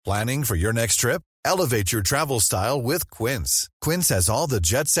Planning for your next trip? Elevate your travel style with Quince. Quince has all the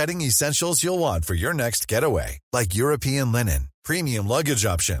jet-setting essentials you'll want for your next getaway, like European linen, premium luggage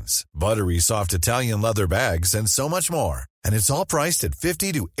options, buttery soft Italian leather bags, and so much more. And it's all priced at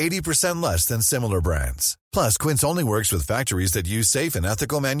 50 to 80% less than similar brands. Plus, Quince only works with factories that use safe and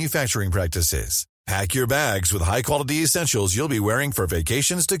ethical manufacturing practices. Pack your bags with high-quality essentials you'll be wearing for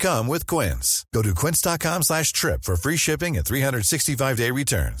vacations to come with Quince. Go to quince.com/trip for free shipping and 365-day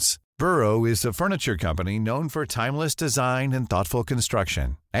returns. Burrow is a furniture company known for timeless design and thoughtful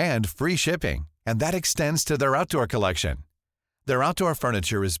construction, and free shipping, and that extends to their outdoor collection. Their outdoor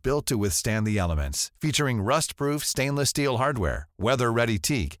furniture is built to withstand the elements, featuring rust-proof stainless steel hardware, weather-ready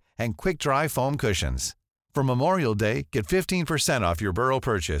teak, and quick-dry foam cushions. For Memorial Day, get 15% off your Burrow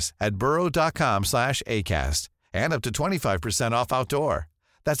purchase at burrow.com/acast, and up to 25% off outdoor.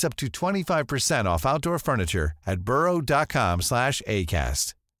 That's up to 25% off outdoor furniture at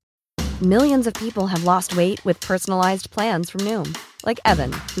burrow.com/acast. Millions of people have lost weight with personalized plans from Noom. Like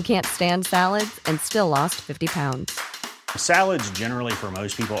Evan, who can't stand salads and still lost 50 pounds. Salads generally for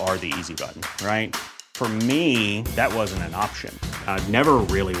most people are the easy button, right? For me, that wasn't an option. I never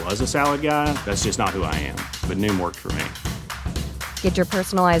really was a salad guy. That's just not who I am. But Noom worked for me. Get your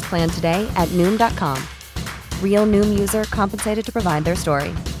personalized plan today at Noom.com. Real Noom user compensated to provide their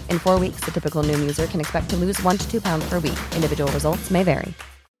story. In 4 weeks, the typical Noom user can expect to lose 1 to 2 pounds per week. Individual results may vary.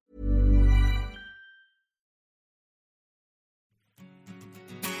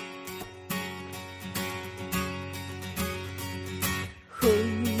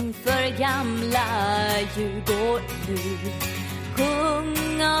 Sjung för gamla Djurgården du.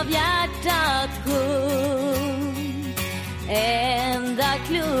 Sjung av hjärtat, sjung. Enda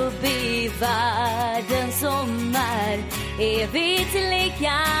klubb i världen som är evigt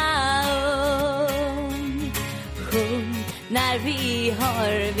lika ung. Sjung när vi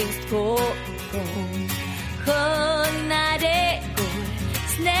har vinst på gång. Sjung när det går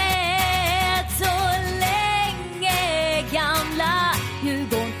snett. Så länge gamla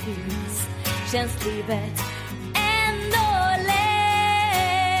Djurgården finns känns livet ändå lätt.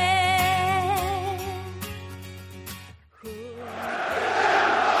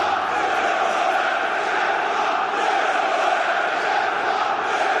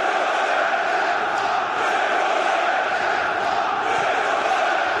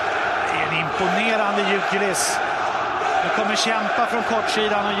 Det är en imponerande ljudkuliss. Nu kommer kämpa från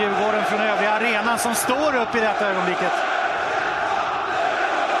kortsidan och Djurgården från övriga arenan som står upp i detta ögonblicket.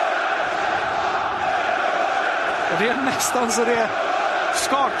 Och det är nästan så det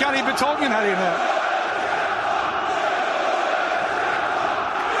skakar i betongen här inne.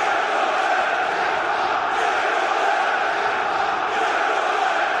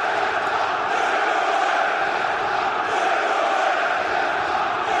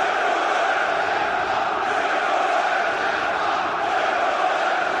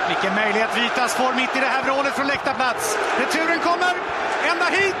 Vilken möjlighet Vitas får mitt i det här vrålet från läktarplats. Returen kommer ända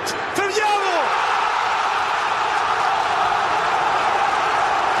hit för Javo!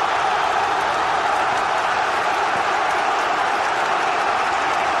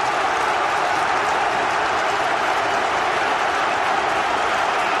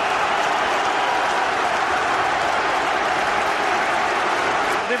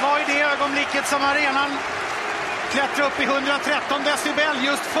 Det var i det ögonblicket som arenan klättrade upp i 113 decibel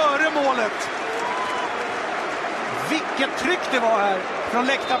just före målet. Vilket tryck det var här från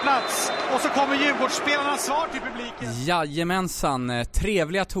läktarplats. Och så kommer Djurgårdsspelarnas svar till publiken. Jajamensan,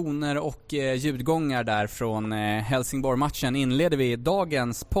 trevliga toner och ljudgångar där från Helsingborg-matchen inleder vi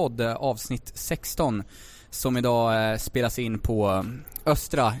dagens podd, avsnitt 16, som idag spelas in på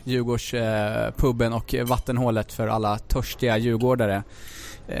Östra Djurgårdspubben och vattenhålet för alla törstiga djurgårdare.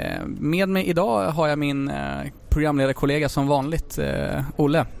 Med mig idag har jag min programledarkollega som vanligt,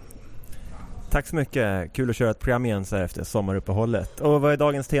 Olle. Tack så mycket, kul att köra ett program igen så här efter sommaruppehållet. Och vad är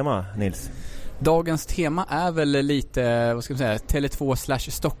dagens tema, Nils? Dagens tema är väl lite, vad ska man säga,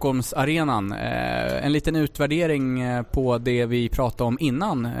 Tele2/Stockholmsarenan. En liten utvärdering på det vi pratade om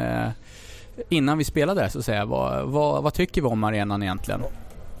innan vi spelade, så att säga. Vad tycker vi om arenan egentligen?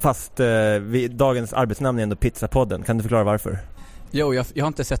 Fast dagens arbetsnamn är ändå Pizzapodden. Kan du förklara varför? Jo, jag har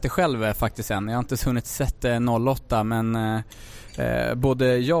inte sett det själv faktiskt än. Jag har inte hunnit sett 08, men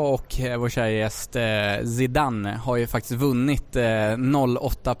både jag och vår kära gäst Zidane har ju faktiskt vunnit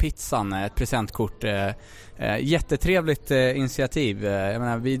 08-pizzan, ett presentkort. Jättetrevligt initiativ. Jag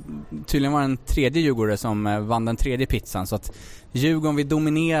menar, vi tydligen var den tredje Djurgårdare som vann den tredje pizzan, så att Djurgården, vi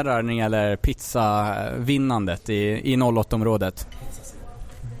dominerar när det gäller pizzavinnandet i 08-området.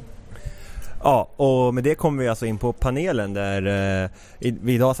 Ja, och med det kommer vi alltså in på panelen där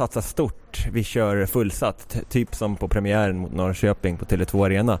vi idag satsar stort. Vi kör fullsatt, typ som på premiären mot Norrköping på Tele2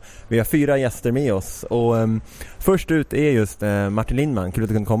 Arena. Vi har 4 gäster med oss och först ut är just Martin Lindman. Kul att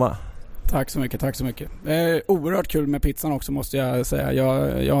du kunde komma. Tack så mycket. Oerhört kul med pizzan också, måste jag säga.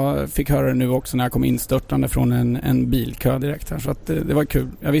 Jag fick höra det nu också när jag kom instörtande från en bilkö direkt här, så att det var kul.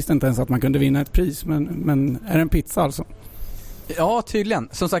 Jag visste inte ens att man kunde vinna ett pris, men är det en pizza alltså? Ja, tydligen.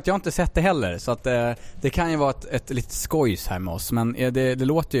 Som sagt, jag har inte sett det heller, så att det kan ju vara ett litet skojs här med oss, men det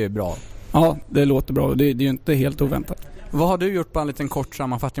låter ju bra. Ja, det låter bra. Det är ju inte helt oväntat. Vad har du gjort, på en liten kort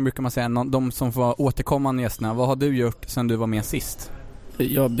sammanfattning brukar man säga, de som får återkommande gästerna. Vad har du gjort sedan du var med sist?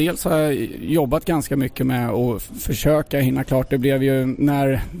 Ja, dels har jag jobbat ganska mycket med att försöka hinna klart. Det blev ju,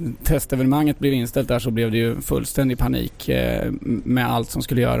 när testevenemanget blev inställt där, så blev det ju fullständig panik med allt som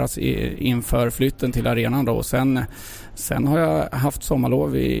skulle göras inför flytten till arenan då. Och sen har jag haft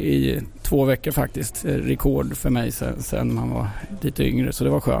sommarlov i 2 veckor faktiskt. Rekord för mig sen man var lite yngre, så det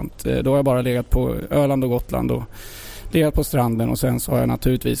var skönt. Då har jag bara legat på Öland och Gotland och legat på stranden, och sen så har jag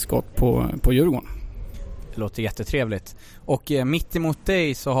naturligtvis gått på Djurgården. Det låter jättetrevligt. Och mitt emot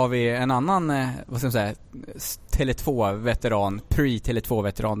dig så har vi en annan vad ska man säga, Tele2-veteran,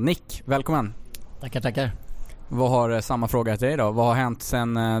 pre-Tele2-veteran, Nick. Välkommen. Tackar. Vad har samma fråga till dig då? Vad har hänt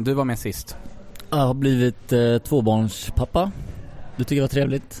sen du var med sist? Jag har blivit 2-barnspappa. Det tycker jag var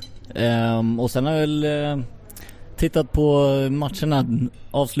trevligt. Och sen har jag väl tittat på matcherna,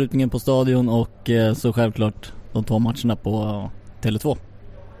 avslutningen på stadion och så självklart de 2 matcherna på Tele2.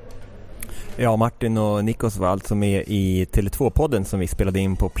 Ja, Martin och Nikos var alltså med i Tele2-podden som vi spelade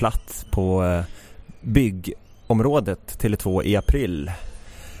in på plats på byggområdet Tele2 i april.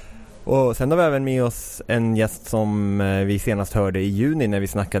 Och sen har vi även med oss en gäst som vi senast hörde i juni när vi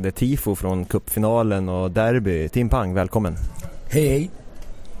snackade tifo från cupfinalen och derby. Tim Pang, välkommen. Hej.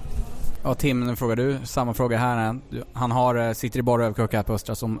 Ja, Tim, nu frågar du samma fråga här. Han sitter i bara överkrock på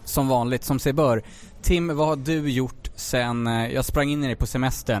Östra som vanligt, som sig bör. Tim, vad har du gjort sen, jag sprang in i dig på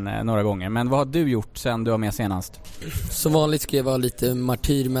semestern några gånger, men vad har du gjort sen du var med senast? Som vanligt ska jag vara lite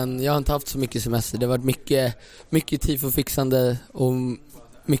martyr, men jag har inte haft så mycket semester. Det har varit mycket tifo-fixande och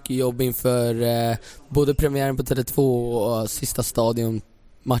mycket jobb inför både premiären på Tele2 och sista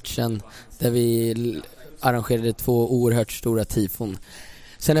stadionmatchen där vi arrangerade 2 oerhört stora tifon.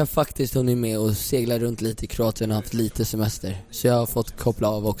 Sen har jag faktiskt hunnit med och segla runt lite i Kroatien och haft lite semester. Så jag har fått koppla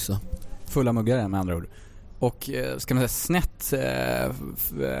av också. Fulla muggar med andra ord. Och ska man säga snett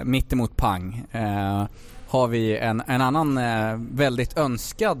mitt emot Pang har vi en annan väldigt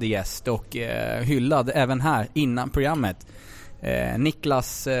önskad gäst och hyllad även här innan programmet.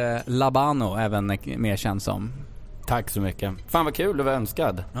 Niklas Labano, även mer känd som. Tack så mycket. Fan vad kul att vara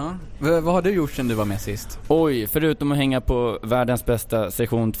önskad. Ja. Vad har du gjort sen du var med sist? Oj, förutom att hänga på världens bästa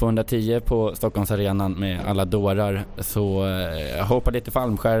sektion 210 på Stockholmsarenan med alla dårar, så jag hoppade lite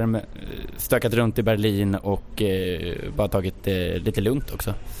fallskärm, stökat runt i Berlin och bara tagit lite lugnt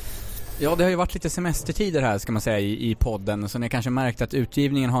också. Ja, det har ju varit lite semestertider här ska man säga i podden, så ni kanske märkt att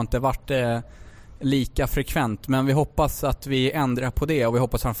utgivningen har inte varit lika frekvent, men vi hoppas att vi ändrar på det, och vi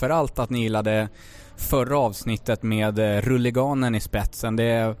hoppas framförallt att ni gillade förra avsnittet med Rulliganen i spetsen.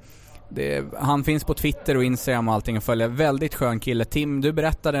 Han finns på Twitter och Instagram och allting och följer. Väldigt skön kille. Tim, du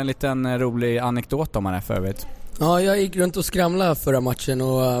berättade en liten rolig anekdot om han är förut. Ja, jag gick runt och skramlade förra matchen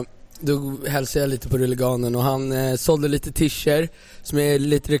och då hälsade jag lite på Rulliganen och han sålde lite t-shirt som är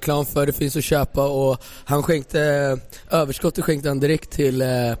lite reklam för, det finns att köpa, och han överskottet skänkte han direkt till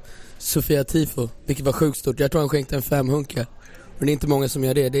Sofia Tifo, vilket var sjukt stort. Jag tror han skänkte en 500. Men det är inte många som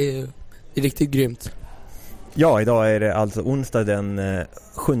gör det. Det är riktigt grymt. Ja, idag är det alltså onsdag den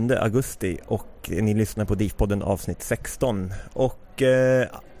 7 augusti och ni lyssnar på DIF-podden avsnitt 16. Och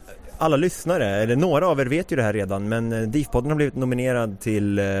alla lyssnare, eller några av er vet ju det här redan, men DIF-podden har blivit nominerad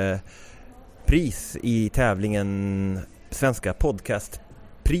till pris i tävlingen Svenska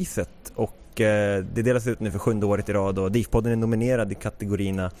podcastpriset, och det delas ut nu för 7:e året i rad, och DIF-podden är nominerad i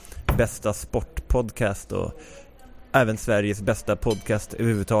kategorierna bästa sportpodcast och även Sveriges bästa podcast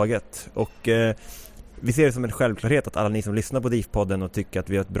överhuvudtaget. Och vi ser det som en självklarhet att alla ni som lyssnar på DIF-podden och tycker att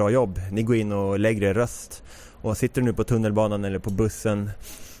vi har ett bra jobb, ni går in och lägger er röst. Och sitter du nu på tunnelbanan eller på bussen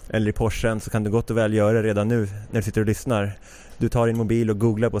eller i Porschen, så kan du gott och väl göra det redan nu när du sitter och lyssnar. Du tar din mobil och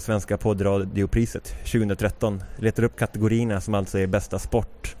googlar på Svenska poddradiopriset 2013, letar upp kategorierna som alltså är bästa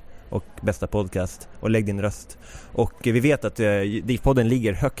sport och bästa podcast, och lägg din röst. Och vi vet att DIF-podden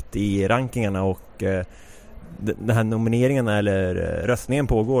ligger högt i rankingarna, och den här nomineringarna eller röstningen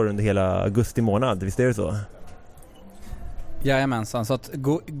pågår under hela augusti månad, visst är det så? Jajamensan, så att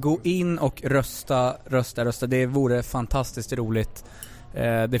gå in och rösta. Det vore fantastiskt roligt.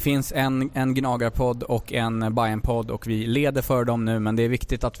 Det finns en Gnagarpodd och en Bayernpodd och vi leder för dem nu, men det är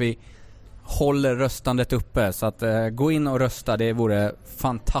viktigt att vi håller röstandet uppe, så att gå in och rösta, det vore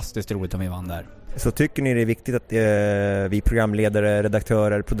fantastiskt roligt om vi vann där. Så tycker ni det är viktigt att vi programledare,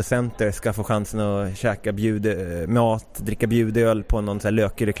 redaktörer, producenter ska få chansen att käka mat, dricka bjudöl på någon så här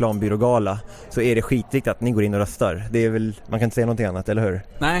lökig reklambyrågala, så är det skitviktigt att ni går in och röstar. Det är väl, man kan inte säga någonting annat, eller hur?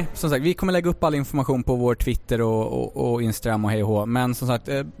 Nej, som sagt, vi kommer lägga upp all information på vår Twitter och Instagram och hej och hå. Men som sagt,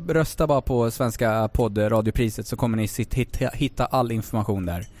 rösta bara på Svenska poddradiopriset så kommer ni hitta all information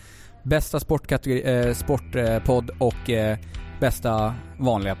där. Bästa sportpodd och bästa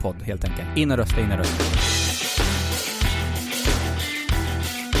vanliga podd helt enkelt. In och rösta.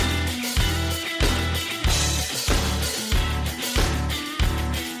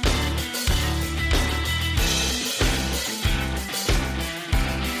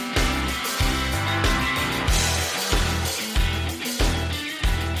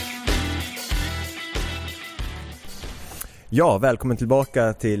 Ja, välkommen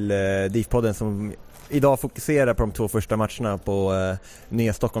tillbaka till DIF-podden som idag fokuserar på de 2 första matcherna på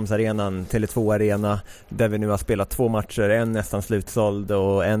nya Stockholmsarenan, Tele2 Arena, där vi nu har spelat 2 matcher, en nästan slutsåld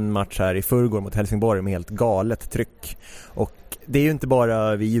och en match här i förrgår mot Helsingborg med helt galet tryck. Och det är ju inte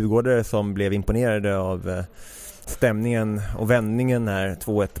bara vi djurgårdare som blev imponerade av stämningen och vändningen här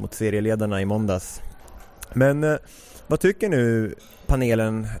 2-1 mot serieledarna i måndags. Men vad tycker nu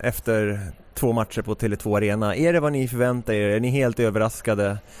panelen efter 2 matcher på Tele2 Arena? Är det vad ni förväntar er? Är ni helt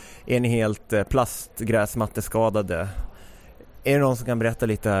överraskade? Är ni helt plastgräsmatteskadade? Är det någon som kan berätta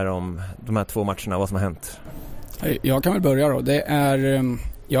lite här om de här 2 matcherna, vad som har hänt? Jag kan väl börja då.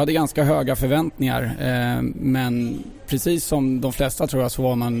 Jag hade ganska höga förväntningar, men precis som de flesta tror jag så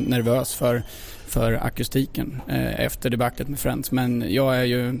var man nervös för akustiken efter debaclet med Friends. Men jag är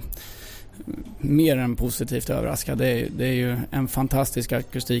ju mer än positivt överraskad. Det är ju en fantastisk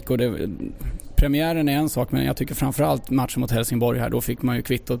akustik och premiären är en sak, men jag tycker framförallt matchen mot Helsingborg här, då fick man ju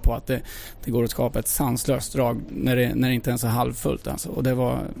kvittot på att det går att skapa ett sanslöst drag när det inte ens är halvfullt alltså. Och det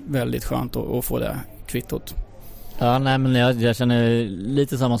var väldigt skönt att få det kvittot. Ja, nej, men jag känner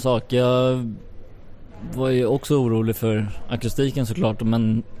lite samma sak. Jag var ju också orolig för akustiken såklart,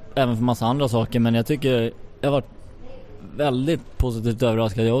 men även för massa andra saker, men jag tycker jag var väldigt positivt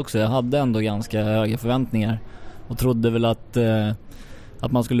överraskad jag också. Jag hade ändå ganska höga förväntningar och trodde väl att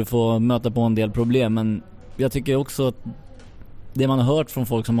man skulle få möta på en del problem, men jag tycker också att det man har hört från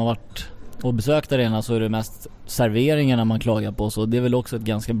folk som har varit och besökt arenan så är det mest serveringarna man klagar på, så det är väl också ett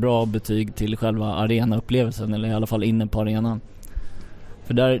ganska bra betyg till själva arenaupplevelsen, eller i alla fall inne på arenan.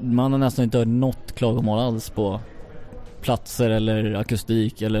 För där man har nästan inte hört något klagomål alls på platser eller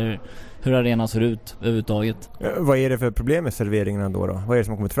akustik eller hur arenan ser ut överhuvudtaget. Vad är det för problem med serveringarna då? Vad är det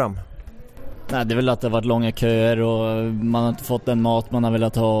som har kommit fram? Nej, det är väl att det har varit långa köer och man har inte fått den mat man har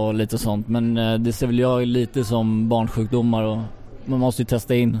velat ha och lite sånt. Men det ser väl jag lite som barnsjukdomar och man måste ju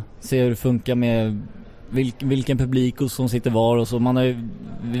testa in. Se hur det funkar med vilken publik som sitter var och så.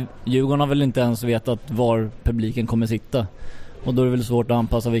 Djurgården har väl inte ens vetat var publiken kommer sitta. Och då är det väl svårt att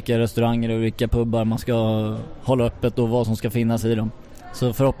anpassa vilka restauranger och vilka pubbar man ska hålla öppet och vad som ska finnas i dem.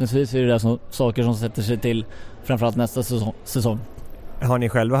 Så förhoppningsvis är det där saker som sätter sig till framförallt nästa säsong. Har ni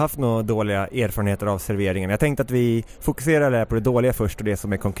själva haft några dåliga erfarenheter av serveringen? Jag tänkte att vi fokuserar på det dåliga först och det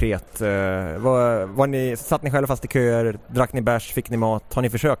som är konkret. Satt ni själva fast i köer? Drack ni bärs? Fick ni mat? Har ni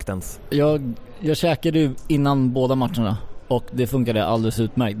försökt ens? Jag käkade ju innan båda matcherna och det funkade alldeles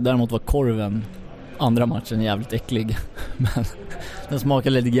utmärkt. Däremot var korven andra matchen jävligt äcklig. Men den smakar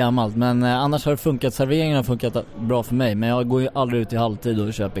lite gammalt. Men annars har det funkat. Serveringen har funkat bra för mig. Men jag går ju aldrig ut i halvtid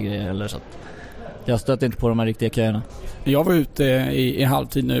och köper grejer heller, så att jag stöter inte på de här riktiga köerna. Jag var ute i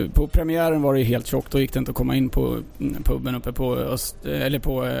halvtid nu. På premiären var det helt tjockt. Då gick det inte att komma in på puben uppe på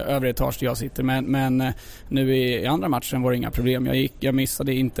på övre etage där jag sitter. Men nu i andra matchen var det inga problem. Jag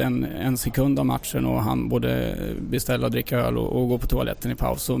missade inte en sekund av matchen och han både beställa och dricka öl och gå på toaletten i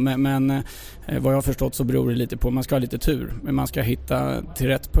paus. Men vad jag har förstått så beror det lite på, man ska ha lite tur. Men man ska hitta till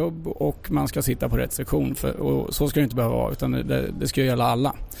rätt pub och man ska sitta på rätt sektion. Och så ska det inte behöva vara, utan det ska gälla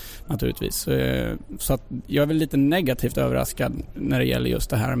alla naturligtvis. Så att jag är väl lite negativt överraskad när det gäller just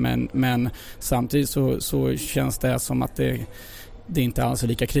det här, men samtidigt så känns det som att det inte alls är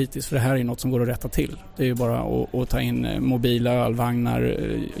lika kritiskt, för det här är något som går att rätta till. Det är ju bara att ta in mobila ölvagnar,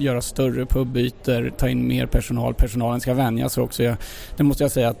 göra större pubbyter, ta in mer personal. Personalen ska vänja sig också. Det måste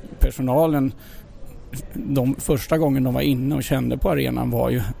jag säga att personalen de första gången de var inne och kände på arenan var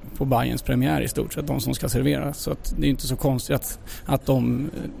ju på Bayerns premiär i stort sett, de som ska servera. Så att det är inte så konstigt att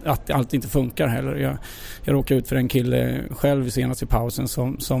allt inte funkar heller. Jag råkade ut för en kille själv senast i pausen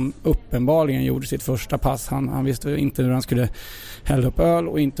som uppenbarligen gjorde sitt första pass. Han visste inte hur han skulle hälla upp öl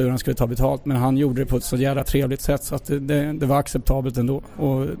och inte hur han skulle ta betalt, men han gjorde det på ett så jävla trevligt sätt så att det var acceptabelt ändå,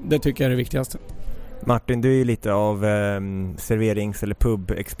 och det tycker jag är det viktigaste. Martin, du är ju lite av serverings- eller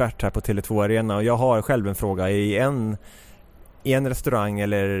pub-expert här på Tele2 Arena, och jag har själv en fråga. I en restaurang,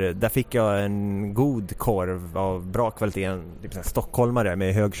 eller där fick jag en god korv av bra kvalitet, typ en stockholmare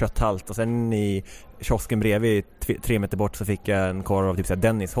med hög kötthalt, och sen i kiosken bredvid 3 meter bort så fick jag en korv av typ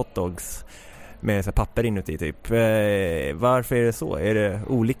Dennis hotdogs med så papper inuti typ. Varför är det så? Är det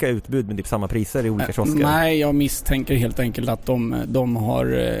olika utbud med typ samma priser i olika kiosker? Nej, jag misstänker helt enkelt att de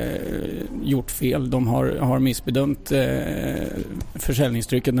har gjort fel. De har missbedömt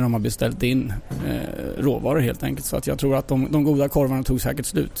försäljningstrycket när de har beställt in råvaror helt enkelt. Så att jag tror att de goda korvarna tog säkert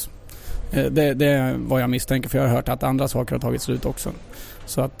slut. Det är vad jag misstänker, för jag har hört att andra saker har tagit slut också.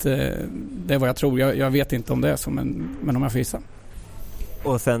 Så att det är vad jag tror. Jag vet inte om det är så, men om jag får gissa.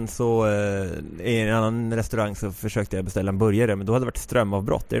 Och sen så i en annan restaurang så försökte jag beställa en burgare, men då hade det varit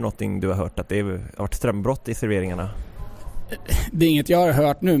strömavbrott. Är det någonting du har hört, att det har varit strömavbrott i serveringarna? Det är inget jag har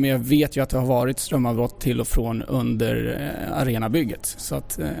hört nu, men jag vet ju att det har varit strömavbrott till och från under arenabygget. Så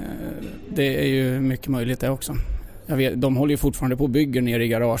att det är ju mycket möjligt det också. Jag vet, de håller ju fortfarande på och bygger ner i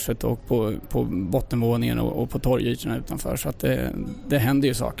garaget och på bottenvåningen och på torgytorna utanför. Så att det händer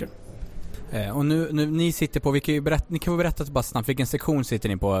ju saker. Och nu ni sitter på, ni kan berätta bara snabbt, vilken sektion sitter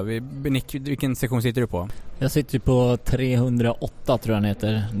ni på? Vilken sektion sitter du på? Jag sitter på 308 tror jag den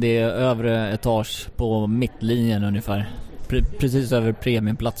heter. Det är övre etage på mittlinjen ungefär. Precis över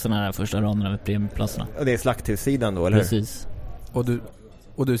premiumplatserna där, första raden över premiumplatserna. Och det är slakthussidan då, eller? Precis.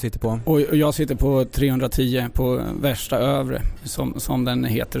 Och du sitter på? Och jag sitter på 310 på värsta övre som den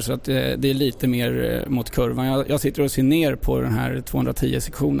heter, så att det är lite mer mot kurvan. Jag sitter och ser ner på den här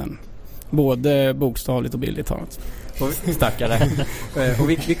 210-sektionen. Både bokstavligt och bildligt talat. Stackare. Och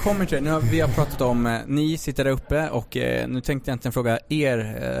vi kommer till det. Nu har vi pratat om, ni sitter där uppe, och nu tänkte jag egentligen fråga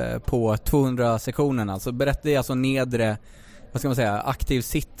er på 200-sektionen. Alltså det är alltså nedre, vad ska man säga, aktiv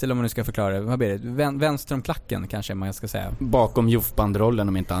sitt, eller om man nu ska förklara det. Vad blir det? Vänster om klacken kanske man ska säga. Bakom Jofa-bandrollen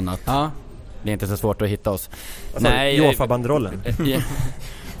om inte annat. Ja. Det är inte så svårt att hitta oss. Nej, Jofa-bandrollen.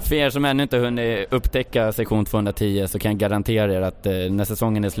 För er som ännu inte hunnit upptäcka sektion 210 så kan jag garantera er att när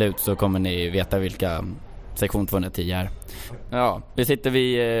säsongen är slut så kommer ni veta vilka sektion 210 är. Ja, vi sitter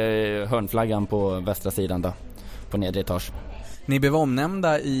vid hörnflaggan på västra sidan då, på nedre etage. Ni blev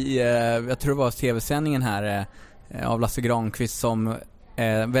omnämnda i, jag tror det var tv-sändningen här av Lasse Granqvist som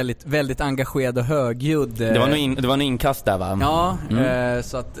väldigt, väldigt engagerad och högljudd. Det var nog inkast där, va? Ja,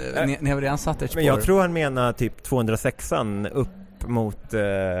 så att ni har redan satt ett spår. Men jag tror han menar typ 206an upp mot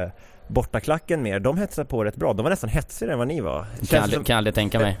bortaklacken mer. De hetsade på rätt bra. De var nästan hetsigare än vad ni var. Kan aldrig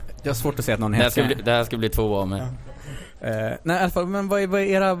tänka mig. Jag har svårt att se att någon hetsar. Det här ska bli 2 år med. Nej, i alla fall, men vad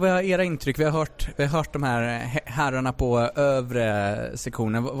är era intryck? Vi har hört de här herrarna på övre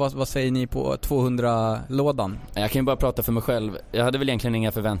sektionen. Vad säger ni på 200-lådan? Jag kan ju bara prata för mig själv. Jag hade väl egentligen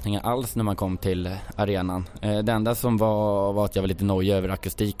inga förväntningar alls när man kom till arenan. Det enda som var att jag var lite nojig över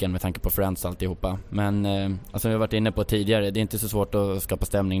akustiken med tanke på Friends alltihopa. Men alltså vi har varit inne på tidigare, det är inte så svårt att skapa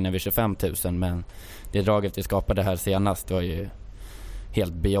stämning när vi är 25 000, men det draget vi skapade här senast var ju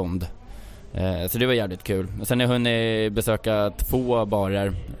helt beyond. Så det var jävligt kul. Sen har jag hunnit besöka 2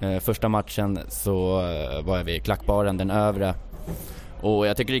 barer. Första matchen så var jag vid klackbaren, den övre. Och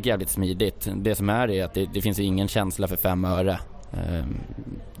jag tycker det är jävligt smidigt. Det som är att det finns ju ingen känsla för 5 öre.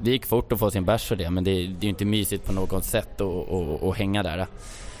 Det gick fort att få sin bärs för det, men det är ju inte mysigt på något sätt att hänga där.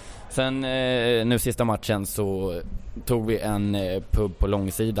 Sen nu sista matchen så tog vi en pub på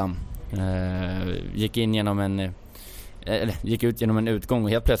långsidan. Gick ut genom en utgång och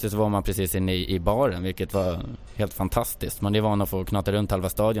helt plötsligt så var man precis inne i baren, vilket var helt fantastiskt. Man är van att få knata runt halva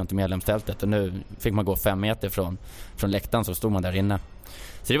stadion till medlemstältet, och nu fick man gå 5 meter från läktaren, så stod man där inne.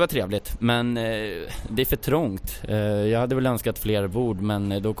 Så det var trevligt, men det är för trångt. Jag hade väl önskat fler bord,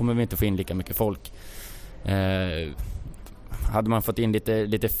 men då kommer vi inte få in lika mycket folk. Hade man fått in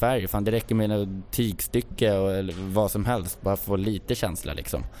lite färg, fan det räcker med en tygstycke eller vad som helst, bara få lite känsla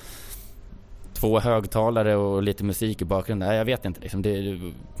liksom. 2 högtalare och lite musik i bakgrunden. Nej, jag vet inte liksom.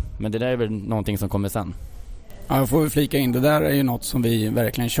 Men det där är väl någonting som kommer sen. Ja, jag får flika in. Det där är ju något som vi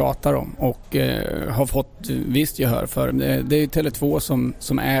verkligen tjatar om och har fått visst gehör för. Det är Tele2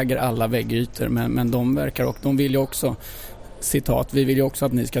 som äger alla väggytor, men de verkar, och de vill ju också citat, vi vill ju också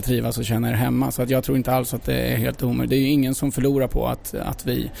att ni ska trivas och känna er hemma, så att jag tror inte alls att det är helt omöjligt. Det är ju ingen som förlorar på att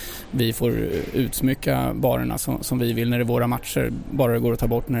vi får utsmycka barerna som vi vill när det är våra matcher, bara det går att ta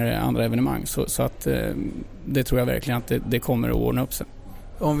bort när det är andra evenemang, så att det tror jag verkligen att det kommer att ordna upp sig.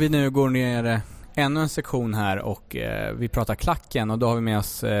 Om vi nu går ner ännu en sektion här och vi pratar klacken, och då har vi med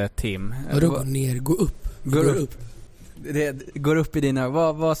oss Tim. Vadå gå ner? Gå upp? Går upp. Det går upp i dina...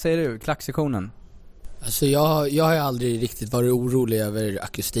 Vad säger du? Klacksektionen? Alltså jag har aldrig riktigt varit orolig över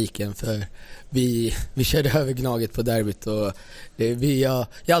akustiken, för vi körde över Gnaget på derbyt, och jag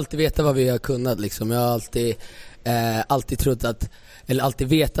har alltid vetat vad vi har kunnat liksom. Jag har alltid trott att, eller alltid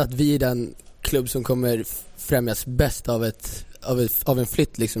vetat att vi är den klubb som kommer främjas bäst av en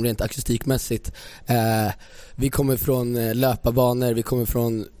flytt liksom, rent akustikmässigt. Vi kommer från löparbanor, vi kommer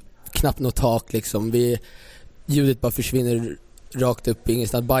från knappt något tak liksom. Ljudet bara försvinner rakt upp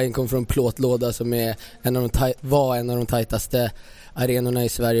ingenstans. Bayern kom från plåtlåda som är en av de tajtaste arenorna i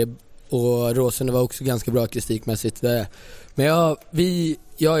Sverige, och Råsunda var också ganska bra akustikmässigt. Men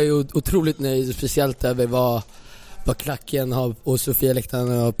jag är otroligt nöjd, speciellt över vad klacken och Sofia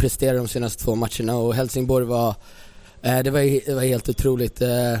Läktaren har presterat de senaste 2 matcherna, och Helsingborg det var helt otroligt.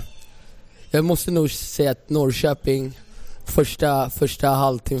 Jag måste nog säga att Norrköping första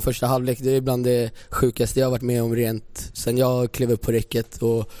halvlek, det är bland det sjukaste jag har varit med om rent sen jag klev upp på räcket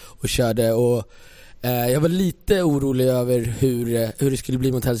och körde, och jag var lite orolig över hur det skulle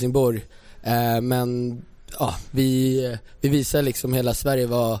bli mot Helsingborg, men ja, vi visar liksom hela Sverige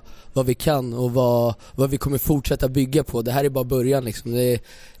vad vi kan och vad vi kommer fortsätta bygga på. Det här är bara början liksom. Det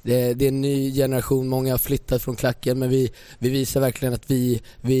är en ny generation, många har flyttat från klacken, men vi visar verkligen att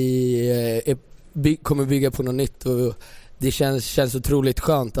vi kommer bygga på något nytt, och det känns otroligt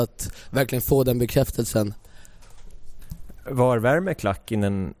skönt att verkligen få den bekräftelsen. Var värmer klack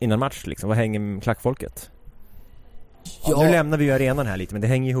innan match liksom? Vad hänger klackfolket? Ja. Nu lämnar vi ju arenan här lite, men det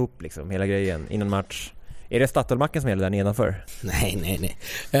hänger ihop liksom, hela grejen innan match. Är det Statoilmacken som gäller där nedanför? Nej.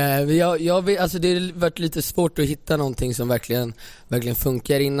 Alltså det har varit lite svårt att hitta någonting som verkligen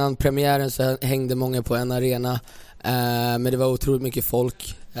funkar. Innan premiären så hängde många på en arena, men det var otroligt mycket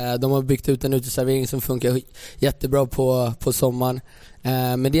folk. De har byggt ut en uteservering som funkar jättebra på sommaren.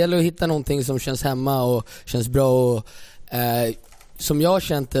 Men det gäller att hitta någonting som känns hemma och känns bra. Och, som jag har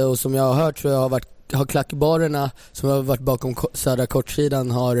känt det och som jag har hört, så har klackbarerna som har varit bakom södra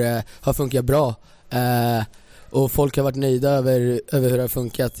kortsidan har funkat bra. Och folk har varit nöjda över hur det har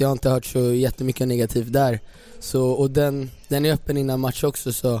funkat. Jag har inte hört så jättemycket negativt där. Så, och den är öppen innan match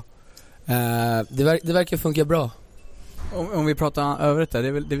också, så det verkar funka bra. Om vi pratar övrigt där,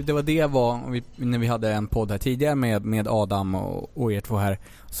 när vi hade en podd här tidigare med Adam och er två här,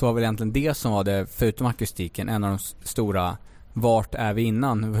 så var väl egentligen det som var det, förutom akustiken, en av de stora, vart är vi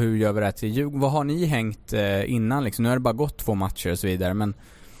innan? Hur gör vi det till Djurgården? Vad har ni hängt innan liksom? Nu har det bara gått 2 matcher och så vidare, men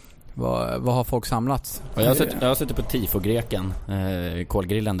vad har folk samlats? Jag har suttit på Tifo-greken,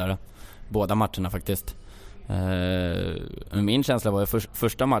 kolgrillen där, båda matcherna faktiskt. Min känsla var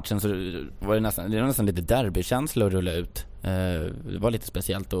första matchen så var det nästan lite derbykänsla att rulla ut. Det var lite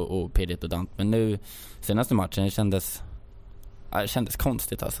speciellt och pirrigt och dant. Men nu, senaste matchen kändes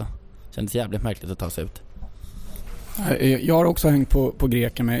konstigt alltså. Kändes jävligt märkligt att ta sig ut. Jag har också hängt på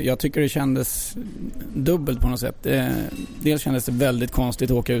greken, men jag tycker det kändes dubbelt på något sätt. Dels kändes det väldigt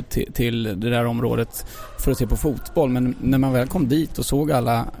konstigt att åka ut till det där området för att se på fotboll, men när man väl kom dit och såg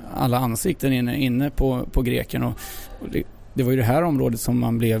alla ansikten inne på greken, och det var ju det här området som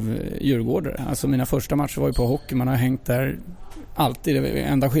man blev djurgårdare. Alltså mina första matcher var ju på hockey, man har hängt där alltid.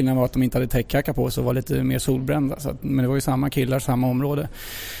 Enda skillnaden var att de inte hade täckkacka på sig och var lite mer solbrända. Men det var ju samma killar, samma område.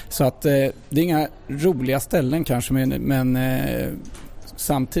 Så att det är inga roliga ställen kanske, men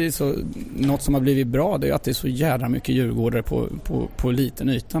samtidigt så något som har blivit bra, det är att det är så jävla mycket djurgårdare på liten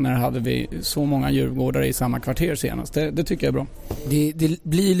yta. När hade vi så många djurgårdare i samma kvarter senast. Det tycker jag är bra. Det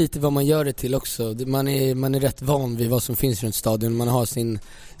blir lite vad man gör det till också. Man är rätt van vid vad som finns runt stadion. Man har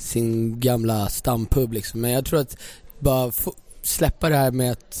sin gamla stampub liksom. Men jag tror att bara släppa det här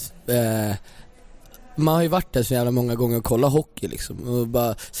med att man har ju varit där så jävla många gånger och kolla hockey liksom, och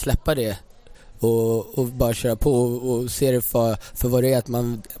bara släppa det och bara köra på och se det för vad det är, att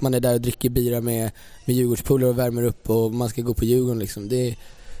man är där och dricker bira med Djurgårdspolare och värmer upp och man ska gå på Djurgården liksom.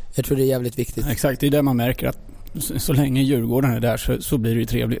 Jag tror det är jävligt viktigt. Exakt, det är där man märker att så länge Djurgården är där så blir det ju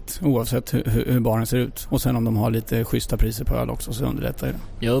trevligt, oavsett hur baren ser ut. Och sen om de har lite schyssta priser på öl också, så underlättar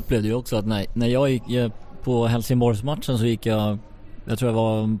det. Jag upplevde ju också att när jag gick på Helsingborgsmatchen, så gick jag tror jag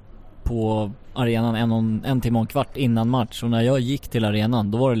var på arenan en timme och en kvart innan match, och när jag gick till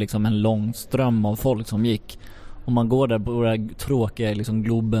arenan, då var det liksom en lång ström av folk som gick. Om man går där på det tråkiga liksom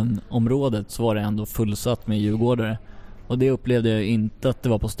Globen-området, så var det ändå fullsatt med djurgårdare. Och det upplevde jag inte att det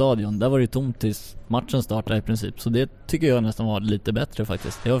var på stadion. Där var det tomt tills matchen startade i princip. Så det tycker jag nästan var lite bättre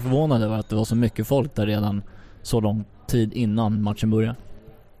faktiskt. Jag var förvånad över att det var så mycket folk där redan så lång tid innan matchen började.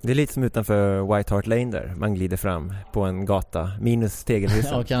 Det är lite som utanför White Hart Lane där. Man glider fram på en gata minus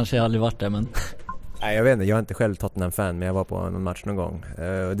tegelhusen. Ja, kanske jag aldrig varit där, men... Nej, jag vet inte. Jag är inte själv Tottenham-fan, men jag var på någon match någon gång.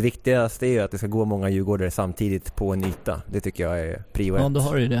 Det viktigaste är ju att det ska gå många djurgårdare samtidigt på en yta. Det tycker jag är prio 1. Ja, då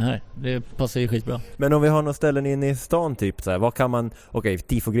har du ju det här. Det passar ju skitbra. Men om vi har några ställen inne i stan typ så här, vad kan man... Okej,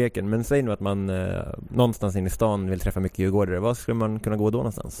 tifogreken, men säg nu att man någonstans inne i stan vill träffa mycket djurgårdare. Vad skulle man kunna gå då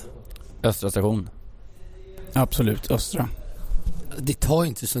någonstans? Östra station. Absolut, Östra. Det tar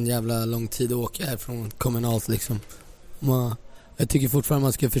inte så jävla lång tid att åka här från kommunalt liksom. Jag tycker fortfarande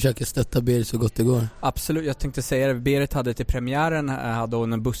man ska försöka stötta Berit så gott det går. Absolut, jag tänkte säga det. Berit hade till premiären hade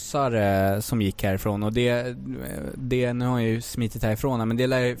hon en bussar som gick härifrån. Och det nu har jag ju smitit härifrån. Men det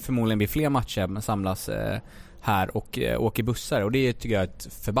lär förmodligen bli fler matcher samlas här och åker bussar. Och det tycker jag är ett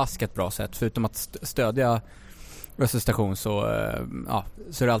förbaskat bra sätt. Förutom att stödja Östra station så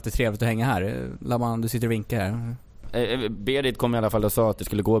är det alltid trevligt att hänga här. Laman, du sitter och vinkar här. Berit kom i alla fall och sa att det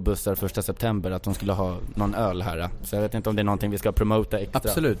skulle gå bussar 1 september, att de skulle ha någon öl här. Så jag vet inte om det är någonting vi ska promota extra.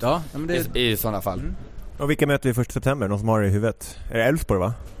 Absolut, ja. Men det... I sådana fall. Och vilka möter vi 1 september? Någon som har det i huvudet? Är det Elfsborg,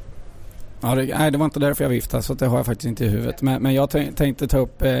 va? Ja, det var inte därför jag viftade, så det har jag faktiskt inte i huvudet. Men jag tänkte ta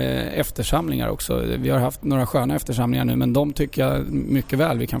upp eftersamlingar också. Vi har haft några sköna eftersamlingar nu, men de tycker jag mycket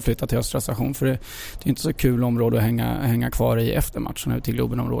väl vi kan flytta till Östra station. För det är inte så kul område att hänga kvar i efter matchen ut till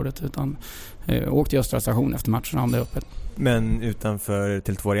Globenområdet, utan åk till Östra station efter matchen om det är öppet. Men utanför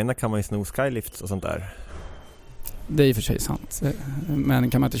Tele2 Arena kan man ju sno skylifts och sånt där. Det är i och för sig sant. Men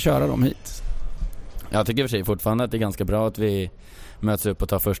kan man inte köra dem hit? Jag tycker i och för sig fortfarande att det är ganska bra att vi möts upp och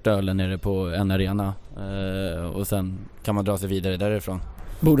tar första ölen nere på en arena. Och sen kan man dra sig vidare därifrån.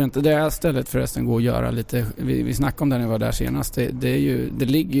 Borde inte det här stället förresten gå att göra lite... Vi snackade om det när vi var där senast. Det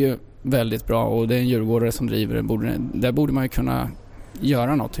ligger ju väldigt bra och det är en djurgårdare som driver det. Där borde man ju kunna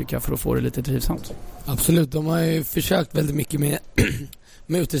göra något, tycker jag, för att få det lite trivsamt. Absolut, de har ju försökt väldigt mycket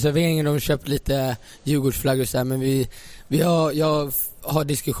med uteserveringen. De har köpt lite Djurgårdsflaggor och så här, men jag har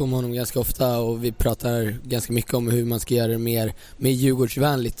diskussion med honom ganska ofta och vi pratar ganska mycket om hur man ska göra det mer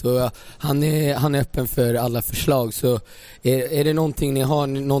Djurgårdsvänligt, och han är öppen för alla förslag. Så är det någonting ni har,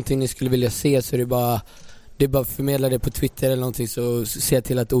 någonting ni skulle vilja se, så är det bara förmedla det på Twitter eller någonting, så se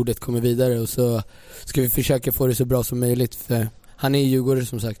till att ordet kommer vidare, och så ska vi försöka få det så bra som möjligt, för han är i Djurgården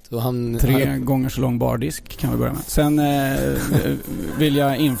som sagt. Och 3 gånger så lång bardisk kan vi börja med. Sen vill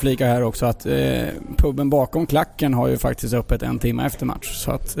jag inflika här också att puben bakom klacken har ju faktiskt öppet 1 timme efter match.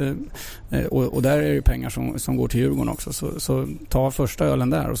 Så att, och där är det ju pengar som går till Djurgården också. Så ta första ölen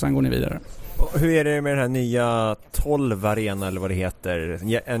där och sen går ni vidare. Hur är det med den här nya 12 arena eller vad det heter?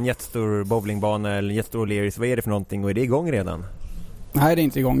 En jättestor bowlingbana eller en jättestor Leris. Vad är det för någonting och är det igång redan? Nej, det är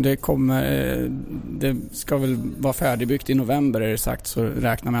inte igång. Det ska väl vara färdigbyggt i november är det sagt, så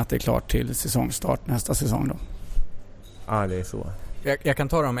räknar med att det är klart till säsongstart nästa säsong då. Ja, det är så. Jag kan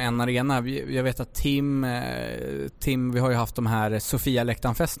ta dem en arena. Jag vet att Tim, vi har ju haft de här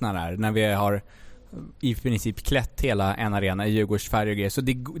Sofia-läktarfesterna där, när vi har i princip klätt hela en arena i Djurgårdsfärg och grejer. Så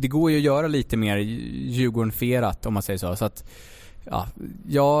det går ju att göra lite mer Djurgården-ferat, om man säger så. Så att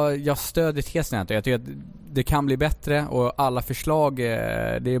jag stödjer tesen. Jag tycker att det kan bli bättre, och alla förslag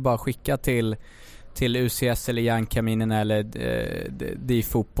det är bara att skicka till UCS eller Jankaminen eller DI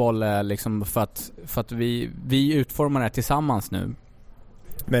Fotboll liksom, för att vi utformar det här tillsammans nu.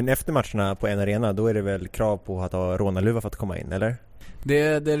 Men efter matcherna på en arena, då är det väl krav på att ha rånarluva för att komma in, eller?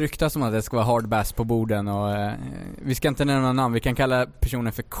 Det ryktas om att det ska vara hard bass på borden, och vi ska inte nämna namn, vi kan kalla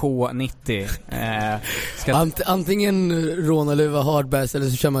personen för K90. Antingen rånarluva, hard bass, eller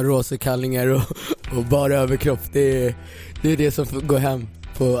så kör man rosa kallingar och bara överkropp. Det är det som går hem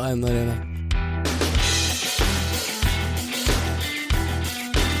på en arena.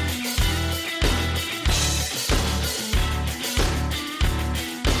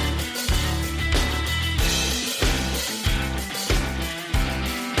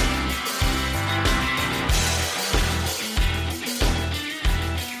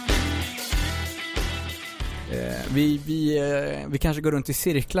 Vi kanske går runt i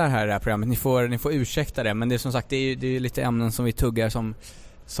cirklar här i det här programmet. Ni får ursäkta det, men det är som sagt det är lite ämnen som vi tuggar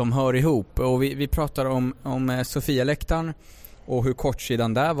som hör ihop. Och vi pratar om Sofia-läktaren och hur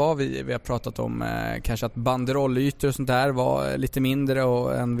kortsidan där var. Vi har pratat om kanske att banderollytor och sånt där var lite mindre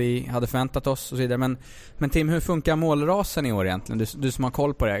än vi hade förväntat oss och så vidare. Men Tim, hur funkar målrasen i år egentligen? Du som har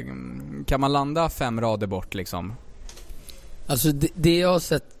koll på det. Kan man landa 5 rader bort liksom? Alltså det jag har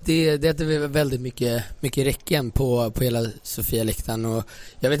sett, det är att det är väldigt mycket räcken på hela Sofia-läktaren, och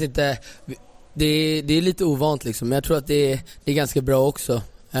jag vet inte, det är lite ovant liksom, men jag tror att det är ganska bra också.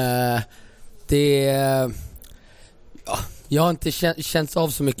 Jag har inte känt av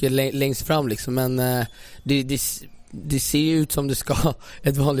så mycket längst fram liksom, men det ser ju ut som det ska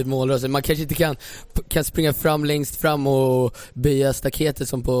ett vanligt målrörelse. Man kanske inte kan springa fram längst fram och böja staketet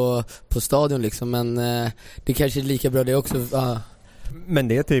som på stadion liksom, men det kanske är lika bra det också. Men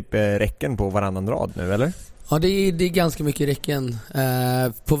det är typ räcken på varannan rad nu, eller? Ja, det är ganska mycket räcken.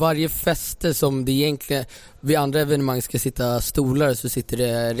 På varje fester som det egentligen vid andra evenemang ska sitta stolar, så sitter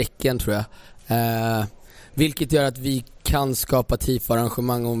det räcken, tror jag. Vilket gör att vi kan skapa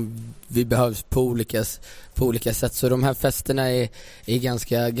tifo-arrangemang om vi behövs på olika sätt. Så de här festerna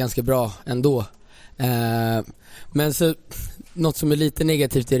är ganska bra ändå. Men så något som är lite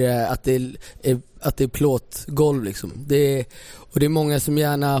negativt är det att det är plåtgolv liksom. Det är många som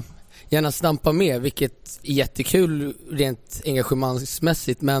gärna stampar med, vilket är jättekul rent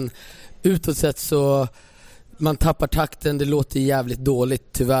engagemangsmässigt, men utåt sett så man tappar takten, det låter jävligt dåligt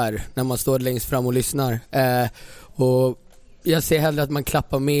tyvärr när man står längst fram och lyssnar. Och jag ser hellre att man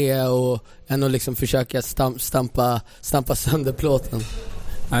klappar med än att liksom försöka stampa sönder plåten.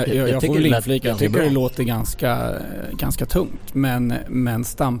 Jag får väl inflika, jag tycker det låter ganska tungt, men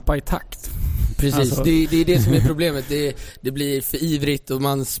stampa i takt. Precis, alltså. det är det som är problemet. Det blir för ivrigt och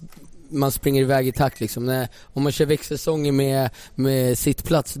man springer iväg i takt liksom. Om man kör växelsånger med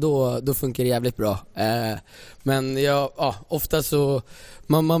sittplats, då funkar det jävligt bra. Men ofta så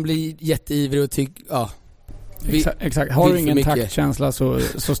man blir jätteivrig och exakt. Har du ingen taktkänsla så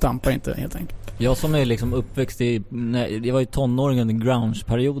stampa inte, helt enkelt. Jag som är liksom uppväxt jag var ju tonåring under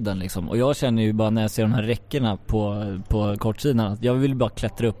grunge-perioden liksom, och jag känner ju bara när jag ser de här räckorna på kortsidan att jag vill bara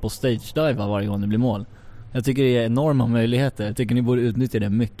klättra upp och stage-diva varje gång det blir mål. Jag tycker det är enorma möjligheter. Jag tycker ni borde utnyttja det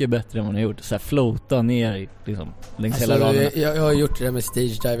mycket bättre än vad ni har gjort. Så här floata ner liksom, längs hela raden. Jag har gjort det där med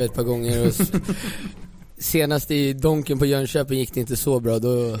stage-dive ett par gånger och senast i Donken på Jönköping gick det inte så bra.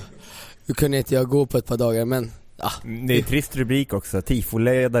 Då kunde inte jag gå på ett par dagar, men det är trist rubrik också.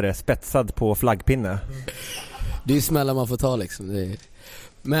 Tifoledare spetsad på flaggpinne. Det är smällar man får ta liksom.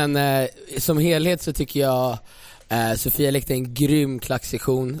 Men som helhet så tycker jag Sofielekt är en grym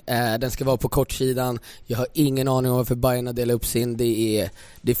klacksektion. Den ska vara på kortsidan. Jag har ingen aning om varför Bayern delar upp sin. Det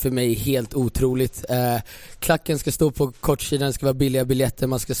är för mig helt otroligt. Klacken ska stå på kortsidan. Det ska vara billiga biljetter.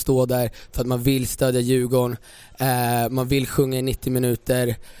 Man ska stå där för att man vill stödja Djurgården. Man vill sjunga i 90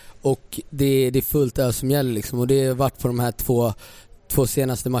 minuter. Och det är fullt ös som gäller liksom. Och det har varit på de här två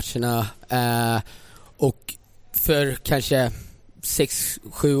senaste matcherna. Och för kanske 6,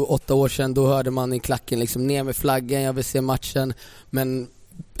 7, 8 år sedan då hörde man i klacken liksom, ner med flaggan, jag vill se matchen. Men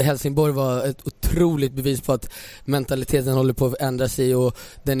Helsingborg var ett otroligt bevis på att mentaliteten håller på att ändra sig, och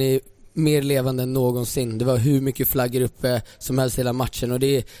den är mer levande än någonsin. Det var hur mycket flaggor uppe som helst hela matchen, och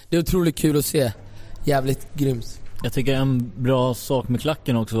det är otroligt kul att se. Jävligt grymt. Jag tycker en bra sak med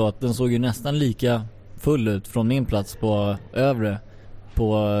klacken också var att den såg ju nästan lika full ut från min plats på övre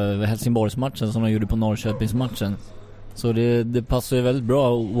på Helsingborgsmatchen som de gjorde på Norrköpingsmatchen. Så det passar ju väldigt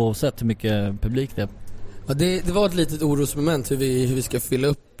bra oavsett hur mycket publik det är. Ja, det var ett litet orosmoment hur vi ska fylla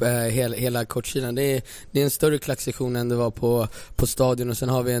upp hela kortsidan. Det är en större klacksektion än det var på stadion, och sen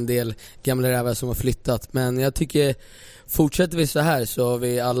har vi en del gamla rävar som har flyttat. Men jag tycker, fortsätter vi så här så har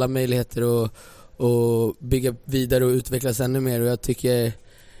vi alla möjligheter att bygga vidare och utvecklas ännu mer. Och jag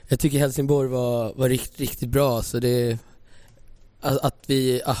tycker Helsingborg var riktigt bra. Så det att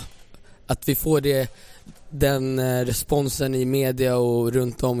vi får den responsen i media och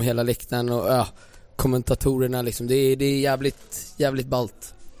runt om hela läktaren och kommentatorerna liksom. Det är jävligt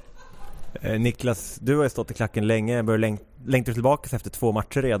ballt. Niklas, du har ju stått i klacken länge. Längtar du tillbaka efter 2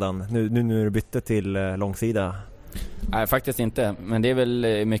 matcher redan? Nu när du bytte till långsida. Nej, faktiskt inte. Men det är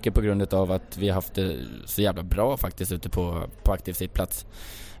väl mycket på grund av att vi har haft det så jävla bra faktiskt ute på aktiv sittplats.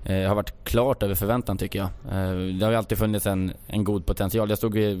 Har varit klart över förväntan, tycker jag. Det har ju alltid funnits en god potential. Jag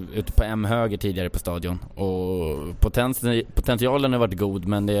stod ute på M-höger tidigare på stadion, och potentialen har varit god,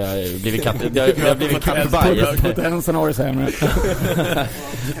 men det har blivit kattbaj. Potensen har det sämre.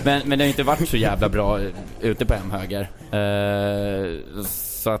 men det har inte varit så jävla bra ute på M-höger.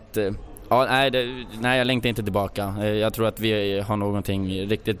 Så att nej, jag längtar inte tillbaka. Jag tror att vi har någonting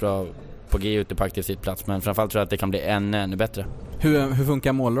riktigt bra på G ute på aktiv sittplats, men framförallt tror jag att det kan bli ännu bättre. Hur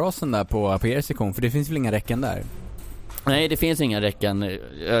funkar målrasen där på er sektion? För det finns väl inga räcken där? Nej, det finns inga räcken.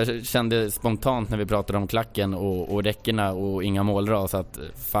 Jag kände spontant när vi pratade om klacken och räckorna och inga målras att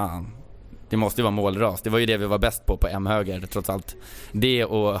fan, det måste ju vara målras. Det var ju det vi var bäst på M-höger trots allt. Det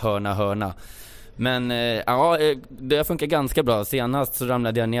och hörna. Men det funkar ganska bra. Senast så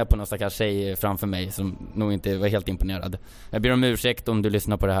ramlade jag ner på någon stackars tjej framför mig som nog inte var helt imponerad. Jag ber om ursäkt om du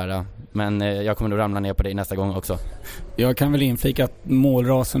lyssnar på det här, men jag kommer nog ramla ner på dig nästa gång också. Jag kan väl inflika att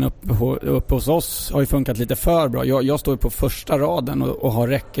målrasen uppe hos oss har ju funkat lite för bra. Jag står på första raden och har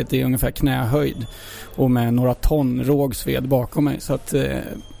räcket i ungefär knähöjd och med några ton rågsved bakom mig. Så att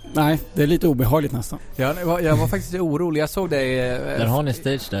nej, det är lite obehagligt nästan. Jag var faktiskt orolig. Jag såg dig... Där har ni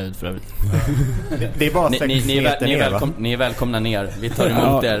stage där ut för övrigt. Det är bara 6 meter ner, ni är välkomna ner. Vi tar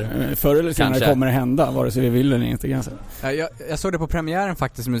emot er. Förr eller senare kommer det hända, vare sig vi vill eller inte. Jag såg det på premiären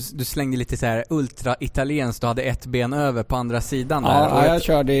faktiskt. Du slängde lite så här ultra-italienskt. Du hade ett ben över på andra sidan. Ja, jag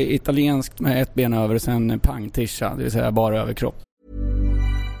körde italienskt med ett ben över och sen pang-tisha, det vill säga bara överkropp.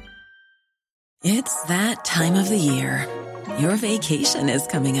 It's that time of the year. Your vacation is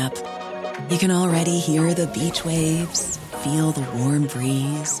coming up. You can already hear the beach waves, feel the warm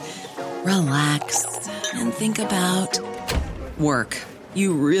breeze, relax and think about work.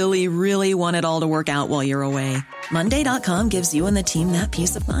 You really, really want it all to work out while you're away. Monday.com gives you and the team that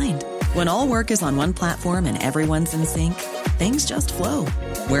peace of mind. When all work is on one platform and everyone's in sync, things just flow.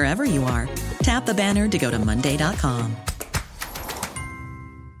 Wherever you are, tap the banner to go to Monday.com.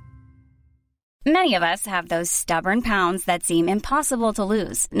 Many of us have those stubborn pounds that seem impossible to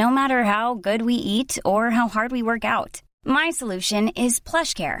lose, no matter how good we eat or how hard we work out. My solution is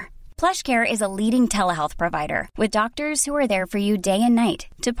PlushCare. PlushCare is a leading telehealth provider with doctors who are there for you day and night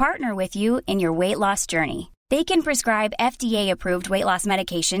to partner with you in your weight loss journey. They can prescribe FDA-approved weight loss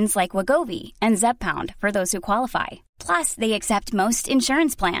medications like Wegovy and Zepbound for those who qualify. Plus, they accept most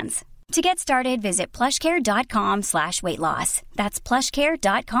insurance plans. To get started, visit plushcare.com/weightloss. That's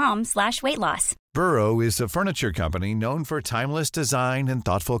plushcare.com/weightloss. Burrow is a furniture company known for timeless design and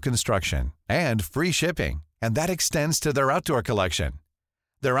thoughtful construction, and free shipping, and that extends to their outdoor collection.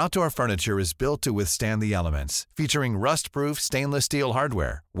 Their outdoor furniture is built to withstand the elements, featuring rust-proof stainless steel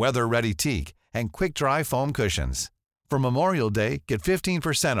hardware, weather-ready teak, and quick-dry foam cushions. For Memorial Day, get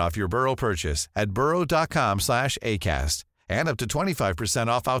 15% off your Burrow purchase at burrow.com/acast. And up to 25%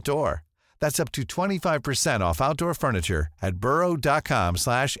 off outdoor. That's up to 25% off outdoor furniture at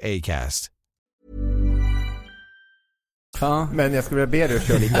burrow.com/acast. Ja, men jag skulle vilja be dig att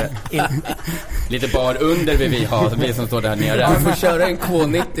köra lite bar under vi har, vi som står där nere. Ja, får köra en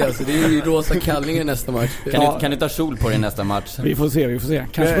K90 alltså, det är ju rosa kallningar nästa match. Kan du ta sol på dig nästa match? Vi får se.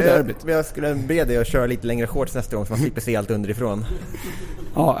 Kanske på derbyt. Jag skulle be dig att köra lite längre shorts nästa gång så man slipper se allt underifrån.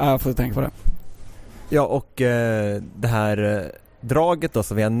 Ja, jag får tänka på det. Ja, och det här draget då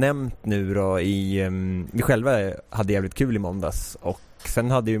som vi har nämnt nu då vi själva hade jävligt kul i måndags, och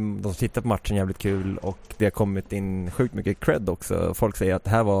sen hade ju de som tittat på matchen jävligt kul, och det har kommit in sjukt mycket cred också. Folk säger att det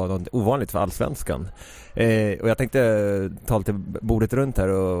här var något ovanligt för allsvenskan. Och jag tänkte ta lite bordet runt här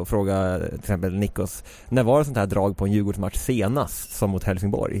och fråga till exempel Nikos, när var det sånt här drag på en Djurgårdsmatch senast som mot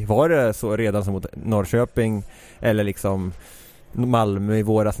Helsingborg? Var det så redan som mot Norrköping, eller liksom Malmö i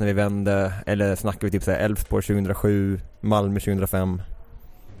våras när vi vände, eller snackar vi typ så här Elfsborg 2007, Malmö 2005?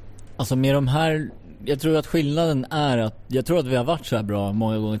 Alltså med de här, jag tror att skillnaden är att jag tror att vi har varit så här bra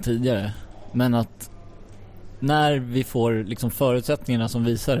många gånger tidigare, men att när vi får liksom förutsättningarna som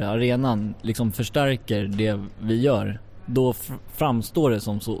visar det, arenan liksom förstärker det vi gör, då framstår det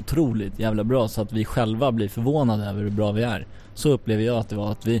som så otroligt jävla bra så att vi själva blir förvånade över hur bra vi är. Så upplever jag att det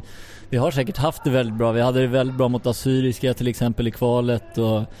var, att vi har säkert haft det väldigt bra. Vi hade det väldigt bra mot Assyriska till exempel i kvalet,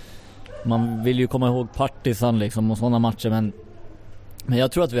 och man vill ju komma ihåg Partisan liksom och sådana matcher, men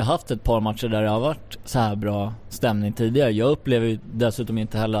jag tror att vi har haft ett par matcher där det har varit så här bra stämning tidigare. Jag upplever ju dessutom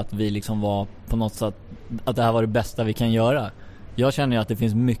inte heller att vi liksom var på något sätt att det här var det bästa vi kan göra. Jag känner ju att det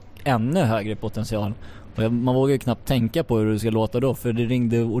finns mycket ännu högre potential, och man vågar ju knappt tänka på hur det ska låta då, för det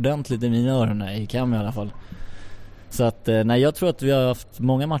ringde ordentligt i mina öron när jag gick hem i alla fall. Så att nej, jag tror att vi har haft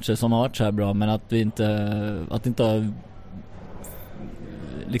många matcher som har varit så här bra, men att det inte har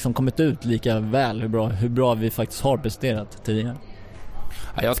liksom kommit ut lika väl hur bra vi faktiskt har presterat tidigare.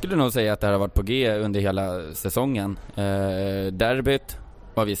 Ja, jag skulle nog säga att det här har varit på G under hela säsongen. Derbyt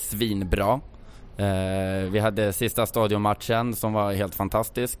var vi svinbra. Vi hade sista stadionmatchen som var helt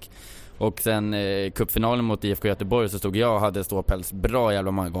fantastisk. Och sen cupfinalen mot IFK Göteborg så stod jag och hade ståpäls bra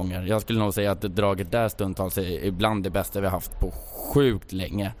jävla många gånger. Jag skulle nog säga att draget där stundtals är ibland det bästa vi har haft på sjukt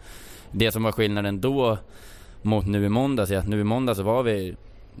länge. Det som var skillnaden då mot nu i måndags är att nu i måndags så var vi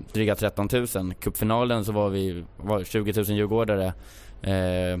dryga 13 000. Cupfinalen så var 20 000 djurgårdare.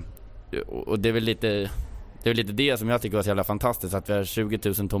 Och det är väl lite det som jag tycker var så jävla fantastiskt, att vi har 20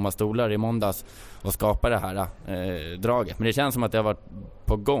 000 tomma stolar i måndags och skapar det här draget. Men det känns som att det har varit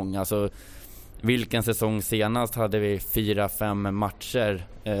på gång. Alltså, vilken säsong senast hade vi 4-5 matcher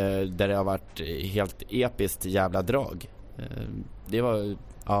där det har varit helt episkt jävla drag. Det var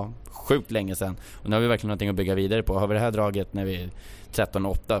sjukt länge sedan. Och nu har vi verkligen någonting att bygga vidare på. Har vi det här draget när vi är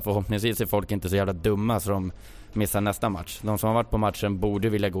 13-8, förhoppningsvis är folk inte så jävla dumma så de missar nästa match. De som har varit på matchen borde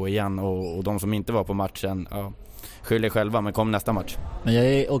vilja gå igen, och de som inte var på matchen, skyller själva, men kom nästa match. Men jag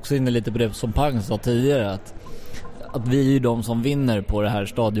är också inne lite på det som Pang sa tidigare, att vi är ju de som vinner på det här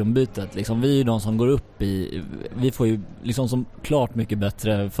stadionbytet. Liksom, vi är ju de som går upp i... Vi får ju liksom som klart mycket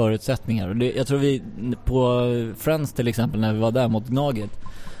bättre förutsättningar. Och jag tror vi på Friends till exempel, när vi var där mot Gnaget,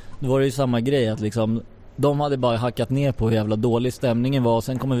 då var det ju samma grej att liksom... De hade bara hackat ner på hur jävla dålig stämningen var, och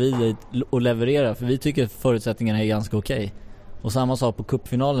sen kommer vi dit och leverera, för vi tycker förutsättningarna är ganska okej. Och samma sak på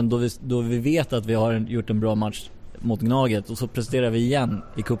cupfinalen, då vi vet att vi har gjort en bra match mot Gnaget, och så presterar vi igen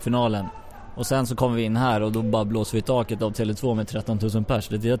i cupfinalen. Och sen så kommer vi in här och då bara blåser vi taket av Tele2 med 13 000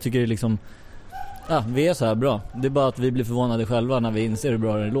 pers. Jag tycker det är liksom... vi är så här bra. Det är bara att vi blir förvånade själva när vi inser hur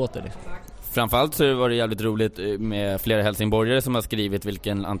bra det låter liksom. Framförallt så var det jävligt roligt med flera helsingborgare som har skrivit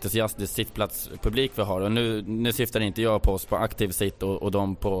vilken entusiastisk sittplatspublik vi har. Och nu syftar inte jag på oss på aktiv sitt och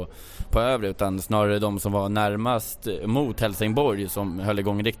de på övre, utan snarare de som var närmast mot Helsingborg, som höll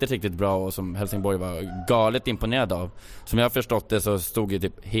igång riktigt bra och som Helsingborg var galet imponerad av. Som jag har förstått det så stod ju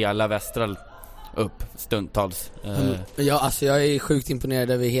typ hela västra upp stundtals. Jag är sjukt imponerad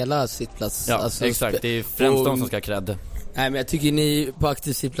över hela sittplats. Ja, exakt. Det är främst de som ska credda. Nej, men jag tycker ni på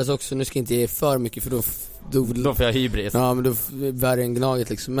aktiv sittplats också, nu ska inte ge för mycket, för då får jag hybris. Ja, men då värre än Gnaget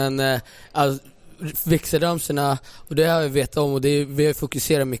liksom. Men växelramserna, och det har jag vetat om, och vi har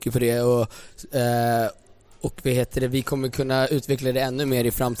fokuserat mycket på det, och vi kommer kunna utveckla det ännu mer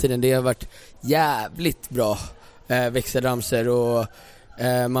i framtiden. Det har varit jävligt bra växelramser, och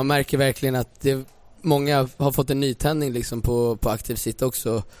man märker verkligen att många har fått en nytändning liksom på aktiv sitt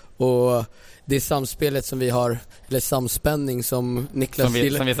också. Och det är samspelet som vi har, eller samspänning som Niklas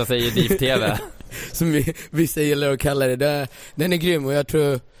som vissa säger i DIF-TV som vissa gillar att kalla det. Den är grym, och jag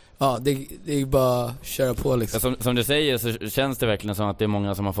tror det är bara att köra på liksom. Som du säger så känns det verkligen som att det är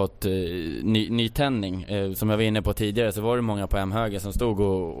många som har fått nytändning. Som jag var inne på tidigare så var det många på M-höger som stod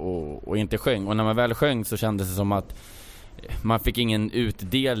och inte sjöng. Och när man väl sjöng så kändes det som att man fick ingen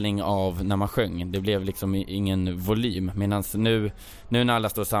utdelning av när man sjöng. Det blev liksom ingen volym. Medan nu när alla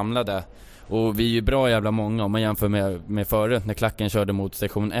står samlade, och vi är ju bra jävla många om man jämför med förut när Klacken körde mot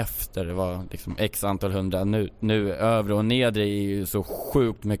sektion F där det var liksom x antal hundra. Nu övre och nedre är ju så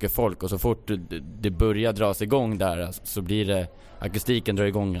sjukt mycket folk, och så fort det börjar dras igång där så blir det, akustiken drar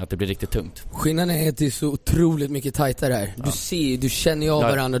igång, att det blir riktigt tungt. Skillnaden är att det är så otroligt mycket tajtare här. Du känner ju av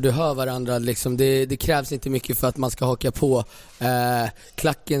varandra, du hör varandra liksom. Det krävs inte mycket för att man ska haka på.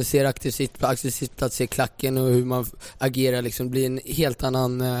 Klacken ser aktiv sittplats ser Klacken, och hur man agerar liksom blir en helt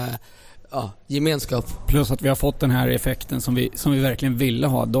annan gemenskap. Plus att vi har fått den här effekten som vi verkligen ville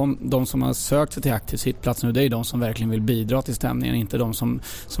ha. De som har sökt sig till aktiv sittplats nu, det är de som verkligen vill bidra till stämningen, inte de som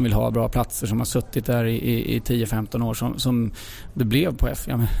vill ha bra platser, som har suttit där i 10-15 år som det blev på F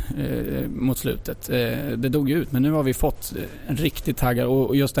mot slutet. Det dog ut, men nu har vi fått en riktigt taggad,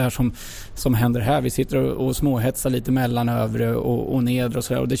 och just det här som händer här, vi sitter och småhetsar lite mellan övre och nedre och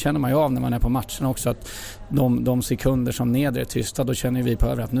sådär, och det känner man ju av när man är på matchen också, att de sekunder som nedre är tysta, då känner vi på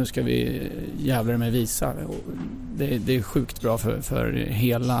övre att nu ska vi jävlar med visa. Det är sjukt bra för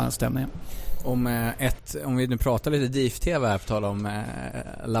hela stämningen. Om vi nu pratar lite DIF-TV här, på tal om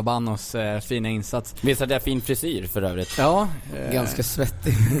Labanos fina insats. Visst är det fin frisyr för övrigt? Ja. Ganska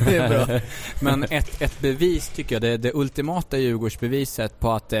svettig. Det är bra. Men ett bevis tycker jag, det ultimata Djurgårdsbeviset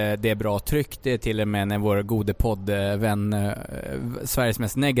på att det är bra tryck, det är till och med när vår gode poddvän, Sveriges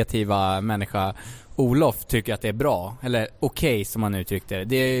mest negativa människa, Olof, tycker att det är bra. Eller okej, som han uttryckte det.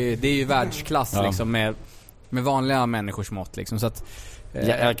 Det är ju världsklass liksom, med vanliga människors mått liksom, så att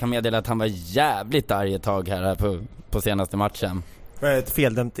jag kan meddela att han var jävligt arg ett tag här på senaste matchen. Ett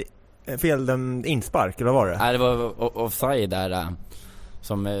feldömd inspark, eller vad var det? Nej, det var offside där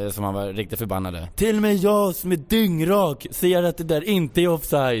som han var riktigt förbannade. Till och med jag som är dyngrak ser att det där inte är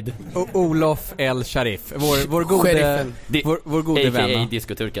offside. Olof El Sharif, vår gode vän, a.k.a.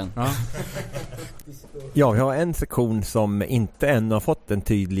 diskoturken. Ja, vi har en sektion som inte än har fått en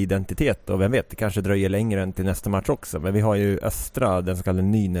tydlig identitet, och vem vet, det kanske dröjer längre än till nästa match också. Men vi har ju östra, den så kallade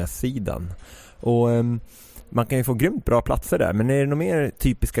Nynäs-sidan. Och man kan ju få grymt bra platser där, men är det några mer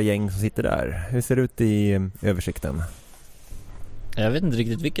typiska gäng som sitter där? Hur ser det ut i översikten? Jag vet inte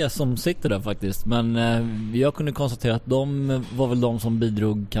riktigt vilka som sitter där faktiskt, men jag kunde konstatera att de var väl de som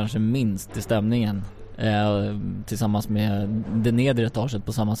bidrog kanske minst till stämningen, tillsammans med det nedre etaget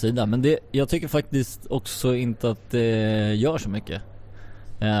på samma sida. Men jag tycker faktiskt också inte att det gör så mycket.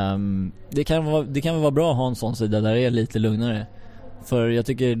 Det kan väl vara bra att ha en sån sida där det är lite lugnare. För jag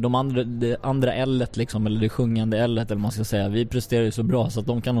tycker det andra L-et liksom, eller det sjungande L-et eller man ska säga, vi presterar ju så bra så att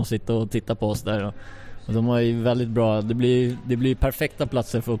de kan nog sitta och titta på oss där. Och de har ju väldigt bra, det blir perfekta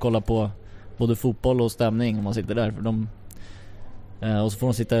platser för att kolla på både fotboll och stämning om man sitter där. För och så får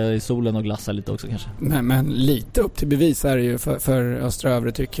de sitta i solen och glassa lite också kanske. Men lite upp till bevis är det ju för Östra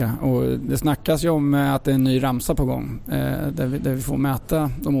Övre tycker jag. Och det snackas ju om att det är en ny ramsa på gång där vi får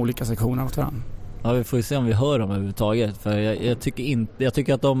mäta de olika sektionerna åt varandra. Ja, vi får ju se om vi hör dem överhuvudtaget. För jag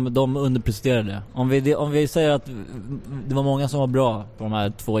tycker att de underpresterade. Om vi säger att det var många som var bra på de här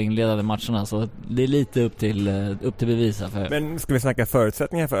 2 inledande matcherna, så det är lite upp till bevisa. Men ska vi snacka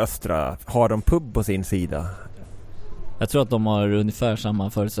förutsättningar för Östra? Har de pub på sin sida? Jag tror att de har ungefär samma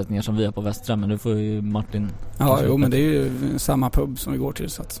förutsättningar som vi har på Västra, men nu får ju Martin... Ja, men det är ju samma pub som vi går till,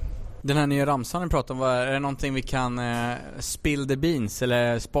 så att... Den här nya ramsan ni pratar om, är det någonting vi kan spill the beans,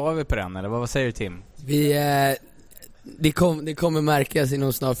 eller sparar vi på den, eller vad säger du, Tim? Det kommer märkas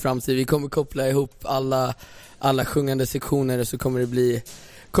inom snar framtid. Vi kommer koppla ihop alla sjungande sektioner, och så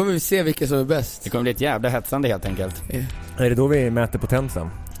kommer vi se vilka som är bäst. Det kommer bli ett jävla hetsande helt enkelt. Är det då vi mäter potensen?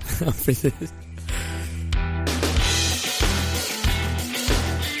 Ja, precis.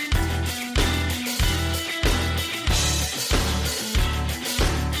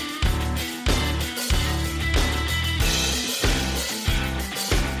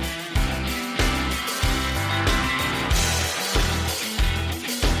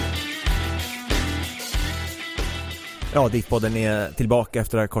 Ja, DIF-podden är tillbaka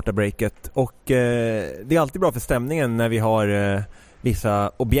efter det här korta breaket. Och det är alltid bra för stämningen när vi har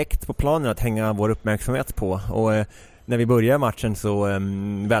vissa objekt på planen att hänga vår uppmärksamhet på. Och när vi börjar matchen så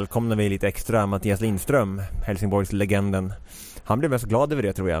välkomnar vi lite extra Mattias Lindström, Helsingborgs legenden. Han blev mest glad över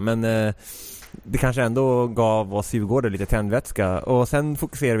det, tror jag. Men det kanske ändå gav oss Djurgårdar lite tändvätska. Och sen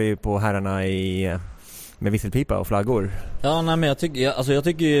fokuserar vi på herrarna med visselpipa och flaggor. Ja, nej, men jag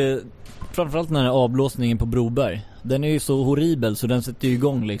tycker ju framförallt när det är avblåsningen på Broberg, den är ju så horribel så den sätter ju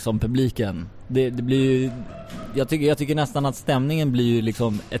igång liksom publiken. Det blir ju, jag tycker nästan att stämningen blir ju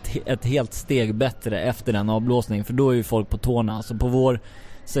liksom ett helt steg bättre efter den avblåsningen, för då är ju folk på tårna. Så på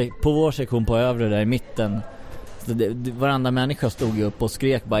vår sektion på övre där i mitten, varenda människa stod ju upp och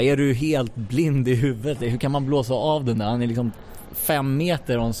skrek bara, är du helt blind i huvudet? Hur kan man blåsa av den där? Han är liksom 5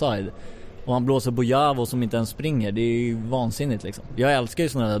 meter onside. Och han blåser på Javo som inte ens springer. Det är ju vansinnigt liksom. Jag älskar ju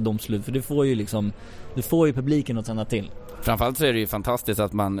sådana där domslut, för det får ju publiken att tända till. Framförallt så är det ju fantastiskt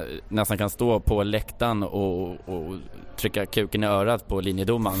att man nästan kan stå på läktaren och trycka kuken i örat på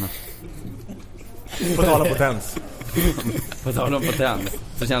linjedomaren. På tal om potens. På tal om potens.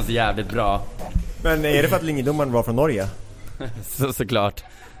 Så känns det jävligt bra. Men är det för att linjedomaren var från Norge? Såklart.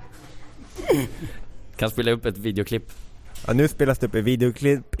 Kan spela upp ett videoklipp. Ja, nu spelas det upp ett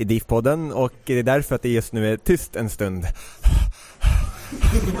videoklipp i DIF-podden, och det är därför att det just nu är tyst en stund.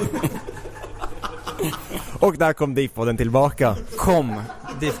 Och där kom DIF-podden tillbaka.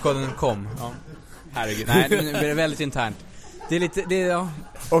 DIF-podden kom. Ja. Herregud. Nej, nu blir det väldigt internt. Det är lite, ja.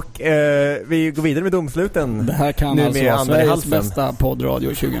 Och vi går vidare med domsluten. Det här kan nu alltså vara Sveriges bästa poddradio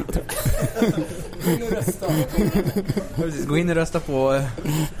 2013. Gå in och rösta på.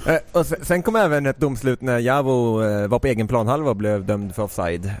 Och sen kom även ett domslut när Javo var på egen planhalva och blev dömd för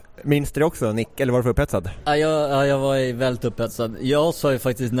offside. Minns du också, Nick? Eller var du för upphetsad? Ja, jag var väldigt upphetsad. Jag sa ju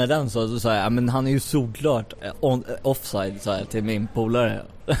faktiskt när den så sa jag, men han är ju såklart offside, sa jag till min polare.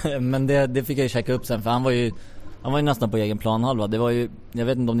 Men det fick jag ju checka upp sen, för han var ju nästan på egen planhalva. Det var ju, jag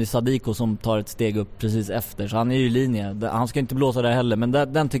vet inte om det är Sadiko som tar ett steg upp precis efter, så han är ju i linje. Han ska inte blåsa där heller, men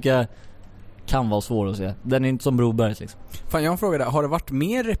den tycker jag kan vara svår att se. Den är inte som Brobergs liksom. Fan, jag frågar dig, har det varit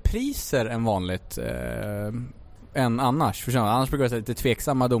mer repriser än vanligt än annars? Förstår, annars brukar det vara lite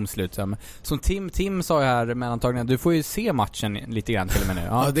tveksamma domslut. Som Tim sa ju här med antagligen, du får ju se matchen lite grann till och med nu.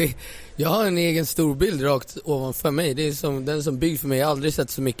 Ja. Ja, jag har en egen stor bild rakt ovanför mig. Det är den som byggd för mig. Jag har aldrig sett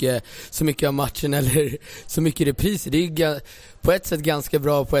så mycket av matchen eller så mycket repriser. Det är på ett sätt ganska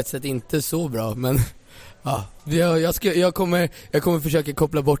bra, på ett sätt inte så bra, men ja, jag kommer försöka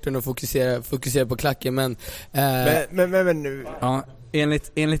koppla bort den och fokusera på klacken, men ja,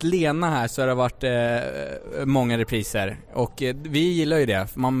 enligt Lena här så har det varit många repriser, och vi gillar ju det.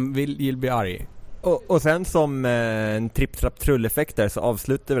 Man vill bli arg. Och sen som en tripp-trapp-trull-effekt där, så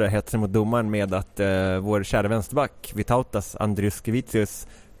avslutar vi det hetsen mot domaren med att vår kära vänsterback Vitautas Andriuskevicius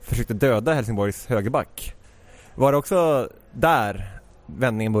försökte döda Helsingborgs högerback. Var det också där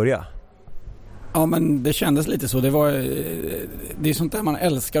vändningen började? Ja, men det kändes lite så. Det är sånt där man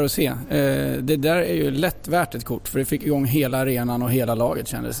älskar att se. Det där är ju lätt värt ett kort, för det fick igång hela arenan och hela laget,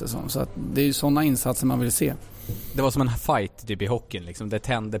 kändes det som. Så att det är ju såna insatser man vill se. det var som en fight typ i hockeyn liksom. Det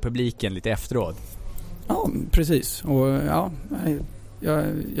tände publiken lite efteråt. Ja, precis. Och ja,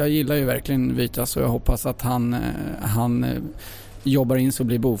 jag gillar ju verkligen Vitas och jag hoppas att han jobbar in så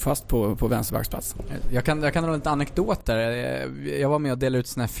blir bofast på vänsterbacksplats. Jag kan ha en liten anekdot där. Jag var med och delade ut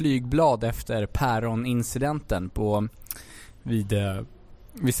såna här flygblad efter Päron-incidenten vid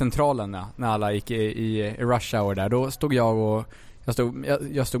centralen när alla gick i rush hour där. Då stod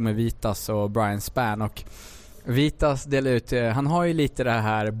jag stod med Vitas och Brian Spann, och Vitas delade ut, han har ju lite det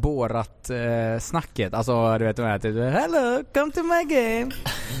här Borat snacket, alltså du vet hello, come to my game.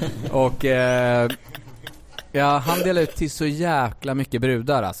 Och han delade ut till så jäkla mycket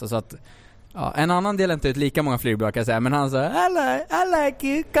brudar alltså, så att en annan delade inte ut lika många flygblad kan jag säga, men han sa hello, I like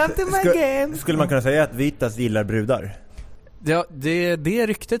you, come to my game. Skulle man kunna säga att Vitas gillar brudar? Ja, det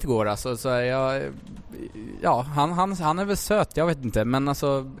ryktet går alltså, så han är väl söt, jag vet inte, men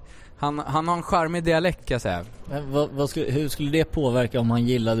alltså han har en charmig dialekt kan jag säga. Men hur skulle det påverka om han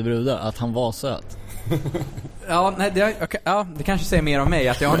gillade brudar, att han var söt? Det kanske säger mer om mig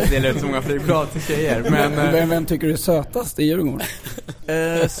att jag inte delar ut så många flygblad till tjejer, men vem tycker du är sötast i Djurgården?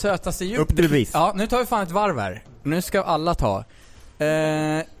 Sötast i Djurgården? Upp till bevis. Ja, nu tar vi fan ett varv här. Nu ska alla ta.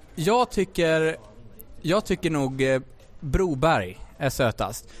 Jag tycker nog Broberg är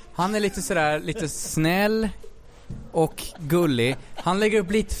sötast. Han är lite snäll och gullig. Han lägger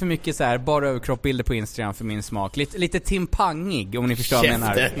upp lite för mycket så här bara överkroppbilder på Instagram för min smak. Lite timpangig, om ni förstår vad jag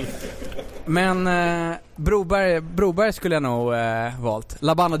menar. Men Broberg skulle jag nog valt.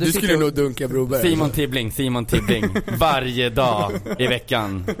 Labanna, du skulle nog dunka Broberg. Simon Tibbling varje dag i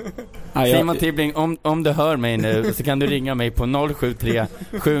veckan. Simon Tibbling, om du hör mig nu så kan du ringa mig på 073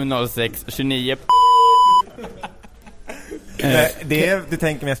 706 29. Du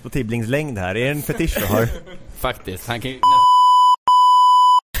tänker mest på Tibblings längd här. Är det en fetisch du har? Faktiskt, han kan ju...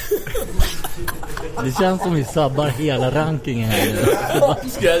 Det känns som vi sabbar hela rankingen här nu.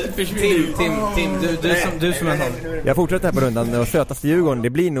 Tim, du som är sån. Jag fortsätter här på rundan, och sötaste Djurgården, det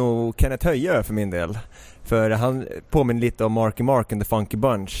blir nog Kenneth Höjer för min del. För han påminner lite om Marky Mark and the Funky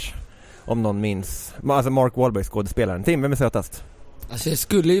Bunch, om någon minns. Alltså Mark Wahlberg, skådespelaren. Tim, vem är sötast? Alltså jag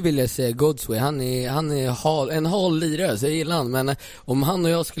skulle ju vilja säga Godsway. Han är en hal lirare, så jag gillar han. Men om han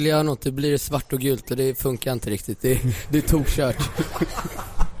och jag skulle göra något, det blir svart och gult, och det funkar inte riktigt. Det tog kört.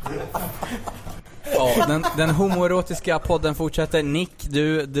 Ja, den homoerotiska podden fortsätter. Nick,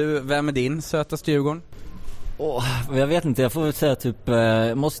 du vem är din sötaste Djurgården? Jag vet inte, jag får väl säga typ,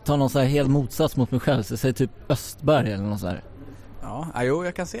 jag måste ta någon så här helt motsats mot mig själv, så jag säger typ Östberg eller något så här. Ja, jo,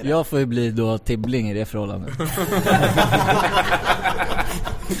 jag kan se det. Jag får ju bli då Tibbling i det förhållandet.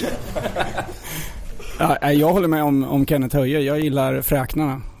 Ja, jag håller med om Kenneth Höjer. Jag gillar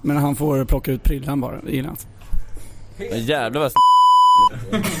fräknarna, men han får plocka ut prillan bara. Det gillar han. Jävlar vad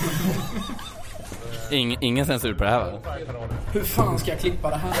ingen censur på det här, va? Hur fan ska jag klippa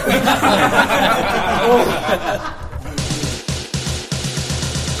det här?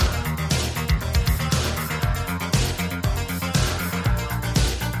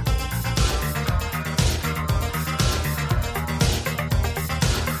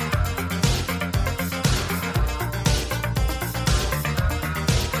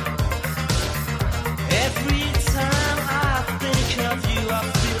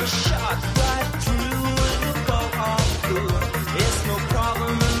 It's no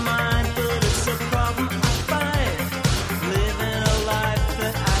problem in mine, but it's a problem I find.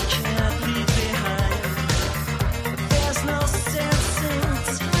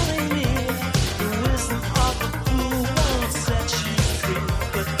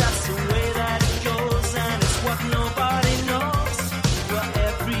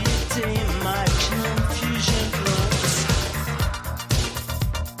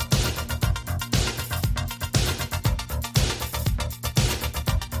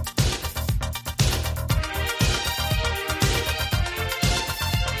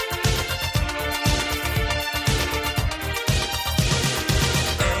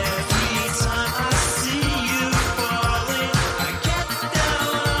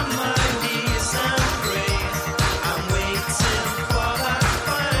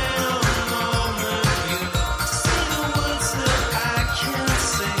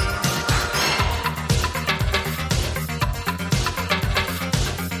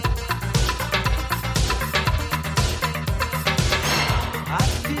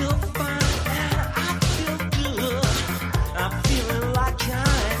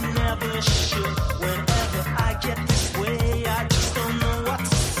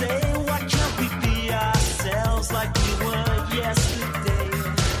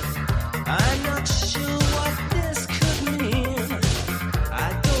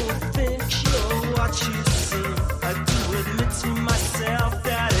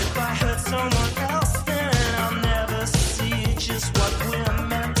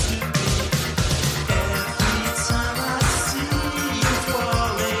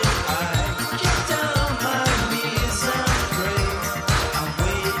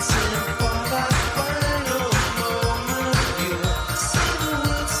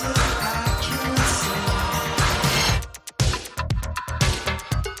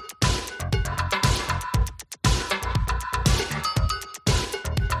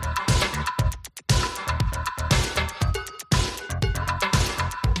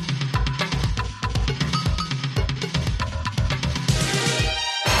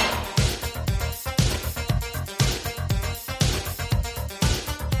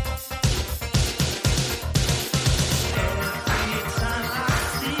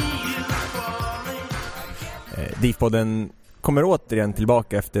 DIF-podden kommer återigen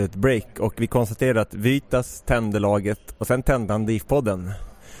tillbaka efter ett break och vi konstaterar att Vitas tände laget och sen tände han DIF-podden.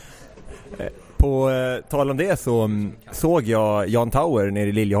 På tal om det så såg jag Jan Tauer nere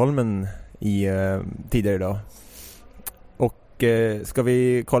i Liljeholmen tidigare idag. Och ska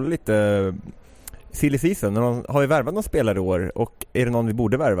vi kolla lite silly season? Har vi värvat någon spelare i år och är det någon vi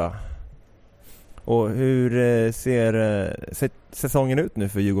borde värva? Och hur ser säsongen ut nu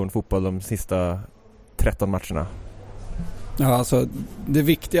för Djurgården fotboll de sista 13 matcherna? Ja, alltså det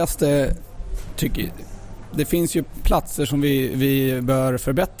viktigaste det finns ju platser som vi bör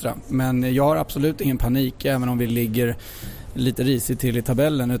förbättra, men jag har absolut ingen panik även om vi ligger lite risigt till i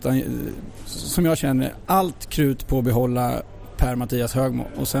tabellen, utan som jag känner allt krut på att behålla Per-Mattias Högmo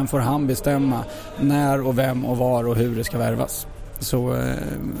och sen får han bestämma när och vem och var och hur det ska värvas. Så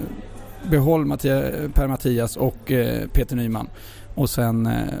behåll Per-Mattias och Peter Nyman. Och sen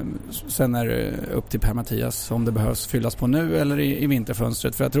är det upp till Per-Mattias om det behövs fyllas på nu eller i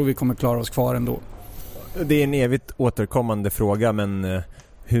vinterfönstret, för jag tror vi kommer klara oss kvar ändå. Det är en evigt återkommande fråga, men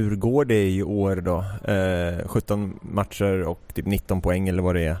hur går det i år då? 17 matcher och typ 19 poäng eller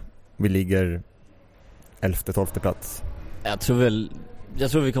vad det är. Vi ligger 11-12 plats. Jag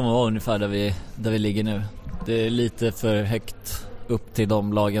tror vi kommer vara ungefär där vi ligger nu. Det är lite för högt upp till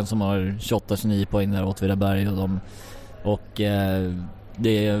de lagen som har 28-29 poäng där, Åtvidaberg och de. Och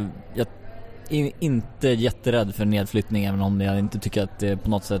jag är inte jätterädd för nedflyttning, även om jag inte tycker att det på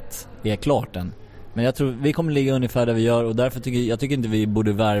något sätt är klart än. Men jag tror vi kommer ligga ungefär där vi gör, och därför tycker inte vi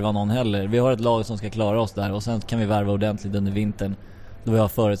borde värva någon heller. Vi har ett lag som ska klara oss där, och sen kan vi värva ordentligt under vintern då vi har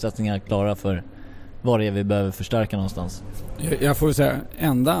förutsättningar att klara för vad det är vi behöver förstärka någonstans. Jag får säga,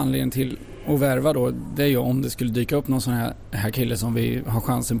 enda anledningen till att värva då, det är ju om det skulle dyka upp någon sån här kille som vi har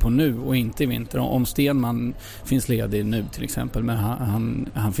chansen på nu och inte i vinter. Om Stenman finns ledig nu till exempel, men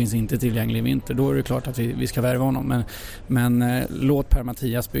han finns inte tillgänglig i vinter, då är det klart att vi ska värva honom. Men låt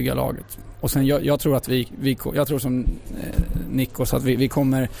Per-Mattias bygga laget. Och sen jag tror att jag tror som Nikos att vi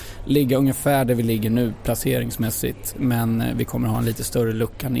kommer ligga ungefär där vi ligger nu placeringsmässigt, men vi kommer ha en lite större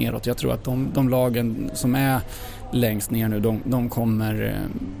lucka neråt. Jag tror att de lagen som är längst ner nu, de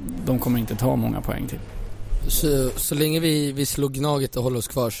kommer inte ta många poäng till. Så länge vi slår Gnaget och håller oss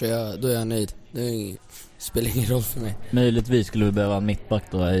kvar då är jag nöjd. Det spelar ingen roll för mig. Möjligtvis skulle vi behöva en mittback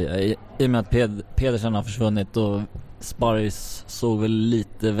då, i och med att Pedersen har försvunnit, och Sparris såg väl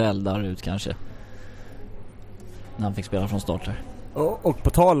lite väl där ut kanske när han fick spela från start här. Och på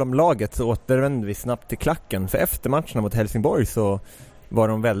tal om laget så återvände vi snabbt till klacken, för efter matcherna mot Helsingborg så var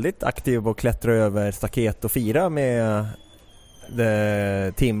de väldigt aktiva och klättra över staket och fira med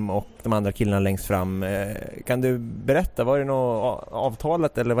Tim och de andra killarna längst fram. Kan du berätta, var det något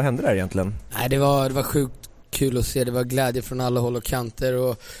avtalat eller vad hände där egentligen? Nej, det var sjukt kul att se. Det var glädje från alla håll och kanter,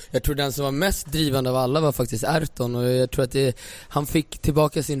 och jag tror den som var mest drivande av alla var faktiskt Ayrton, och jag tror att han fick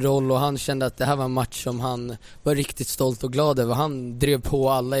tillbaka sin roll och han kände att det här var en match som han var riktigt stolt och glad över. Han drev på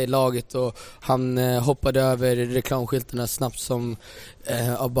alla i laget och han hoppade över reklamskyltarna snabbt som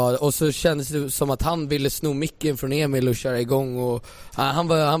och så kändes det som att han ville sno micken från Emil och köra igång, och han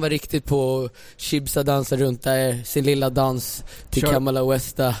var riktigt på chibsa, dansa runt där sin lilla dans till Kamala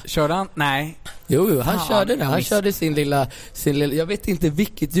Westa. Körde han? Nej. Jo, han körde det. Han körde sin lilla, jag vet inte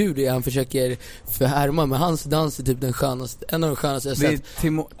vilket djur det är han försöker förhärma, men hans dans är typ en av de skönaste jag sett.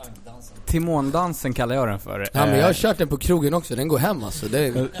 Timondansen kallar jag den för. Ja, men jag har kört den på krogen också. Den går hem alltså.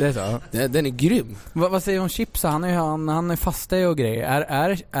 Den är grym. Vad säger du om chipsa? Han är fasta och grejer.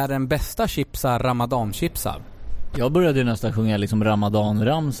 Är den bästa chipsa Ramadan-chipsa? Jag började ju nästan sjunga liksom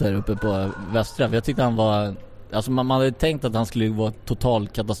Ramadan-ramser uppe på Västra. För jag tyckte han var... Alltså man hade tänkt att han skulle vara total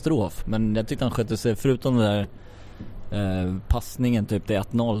katastrof. Men jag tyckte han skötte sig, förutom den där passningen typ till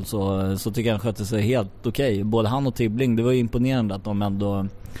 1-0, så tycker jag han skötte sig helt okej. Både han och Tibbling, det var imponerande att de ändå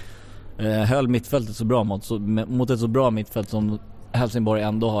höll mittfältet så bra mot ett så bra mittfält som Helsingborg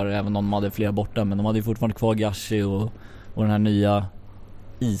ändå har, även om de hade flera borta. Men de hade ju fortfarande kvar Gashi och och den här nya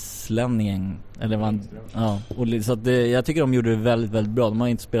islänningen eller man, ja, och så att jag tycker de gjorde det väldigt, väldigt bra. De har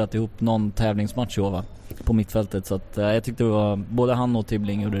inte spelat ihop någon tävlingsmatch i år, va? På mittfältet, så att jag tyckte det var både han och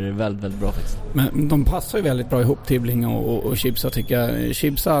Tibbling gjorde det väldigt, väldigt bra faktiskt. Men de passar ju väldigt bra ihop, Tibbling och Chibsa, tycker jag.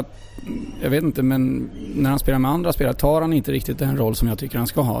 Chibsa, jag vet inte, men när han spelar med andra spelare tar han inte riktigt den roll som jag tycker han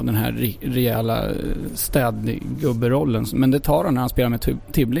ska ha, den här rejäla städgubberollen, men det tar han när han spelar med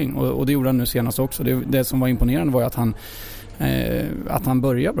Tibbling, och det gjorde han nu senast också. Det som var imponerande var ju att han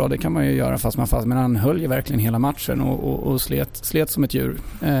började bra, det kan man ju göra men han höll ju verkligen hela matchen och slet som ett djur.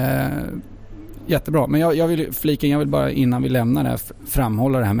 Jättebra, men jag vill bara innan vi lämnar det här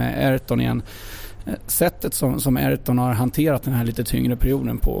framhålla det här med Ayrton igen. Sättet som Ayrton har hanterat den här lite tyngre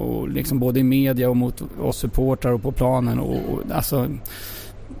perioden på, liksom både i media och mot oss supportrar och på planen, och alltså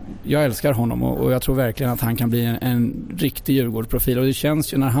jag älskar honom och jag tror verkligen att han kan bli en riktig Djurgårdsprofil, och det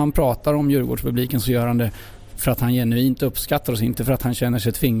känns ju när han pratar om Djurgårdspubliken så gör han det för att han genuint uppskattar oss, inte för att han känner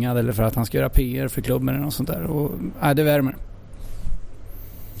sig tvingad eller för att han ska göra PR för klubben eller något sånt där, och det värmer.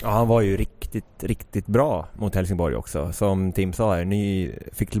 Ja, han var ju riktigt bra mot Helsingborg också. Som Tim sa här, ni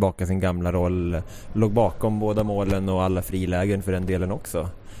fick tillbaka sin gamla roll, låg bakom båda målen och alla frilägen för den delen också.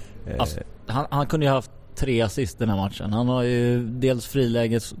 Alltså, han kunde ju haft 3 assist den här matchen. Han har ju dels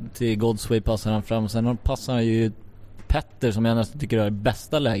friläget till Godsway, passar han fram, sen passar han ju Petter som jag nästan tycker är det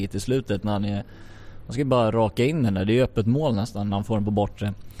bästa läget i slutet när han ska bara raka in den där. Det är ju öppet mål nästan när han får den på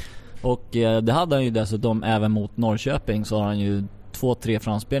bortre. Och det hade han ju dessutom även mot Norrköping, så har han ju 2-3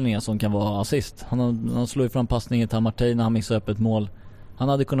 framspelningar som kan vara assist. Han slår ju fram passningen till Martin när han missar upp ett mål. Han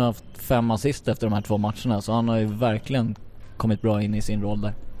hade kunnat ha 5 assist efter de här 2 matcherna, så han har ju verkligen kommit bra in i sin roll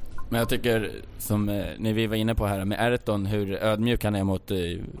där. Men jag tycker, som när vi var inne på här med Ayrton, hur ödmjuk han är mot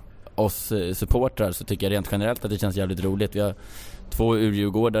oss supportrar, så tycker jag rent generellt att det känns jävligt roligt. Vi har 2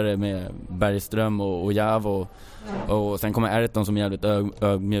 urdjurgårdare med Bergström och Javo, och sen kommer Ayrton som är jävligt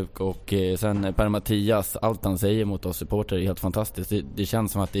ödmjuk, och sen Per-Mattias, allt han säger mot oss supportrar är helt fantastiskt. Det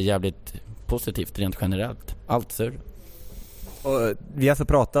känns som att det är jävligt positivt rent generellt. Allt sur. Och vi har alltså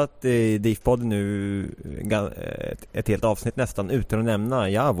pratat i DIF-podden nu ett helt avsnitt nästan utan att nämna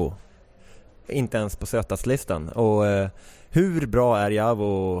Javo. Inte ens på sötaslistan. Och hur bra är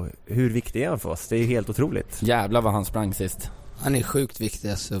Javo? Hur viktig är han för oss? Det är helt otroligt. Jävlar vad han sprang sist. Han är sjukt viktig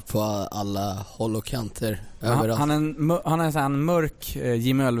alltså, på alla håll och kanter. Överallt. Han är en mörk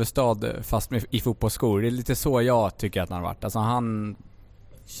Jimmy Ölvestad fast i fotbollsskor. Det är lite så jag tycker att han har varit. Alltså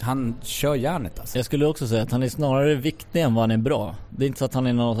han kör järnet alltså. Jag skulle också säga att han är snarare viktig än vad han är bra. Det är inte så att han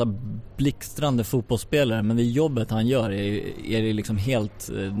är någon så här blixtrande fotbollsspelare, men det jobbet han gör är liksom helt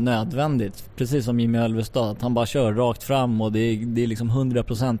nödvändigt. Precis som Jimmy Ölvestad, att han bara kör rakt fram, och det är liksom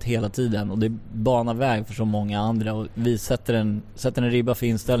 100% hela tiden, och det banar väg för så många andra, och vi sätter en ribba för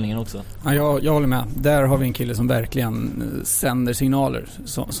inställningen också. Ja, jag håller med. Där har vi en kille som verkligen sänder signaler,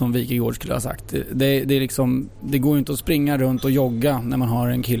 som Wikegård skulle ha sagt. Det är liksom, det går ju inte att springa runt och jogga när man har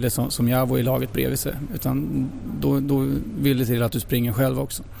en kille som Javo i laget bredvid sig, utan då vill det till att du springer själv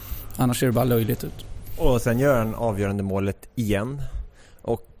också. Annars ser det bara löjligt ut. Och sen gör han avgörande målet igen,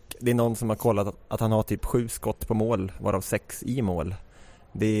 och det är någon som har kollat att han har typ 7 skott på mål, varav 6 i mål.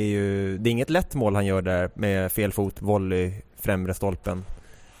 Det är inget lätt mål han gör där med fel fot, volley, främre stolpen.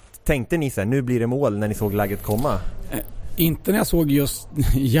 Tänkte ni så här, nu blir det mål när ni såg läget komma? Inte när jag såg just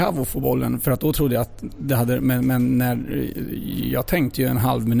Javo få bollen, för att då trodde jag att det hade, men när jag tänkte ju en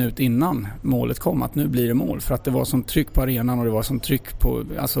halv minut innan målet kom att nu blir det mål, för att det var som tryck på arenan och det var som tryck på,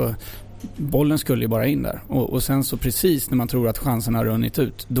 alltså bollen skulle ju bara in där, och sen så precis när man tror att chansen har runnit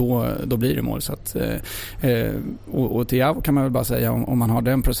ut, då blir det mål, så att och till Javo kan man väl bara säga, om man har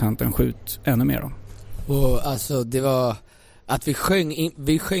den procenten, skjut ännu mer då. Och alltså det var att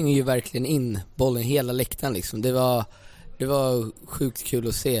vi sjöng ju verkligen in bollen hela läktaren liksom. Det var sjukt kul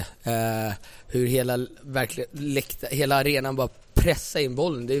att se hur hela arenan bara pressade in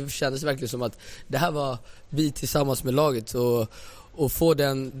bollen. Det kändes verkligen som att det här var vi tillsammans med laget, och få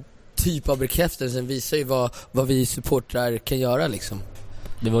den typ av bekräftelsen visar ju vad vi supportrar kan göra liksom.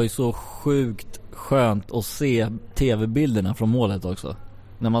 Det var ju så sjukt skönt att se tv-bilderna från målet också.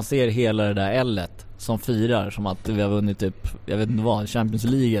 När man ser hela det där L-et som firar som att vi har vunnit typ, jag vet inte vad, Champions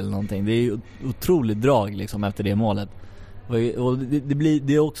League eller någonting. Det är ju otroligt drag liksom efter det målet. Och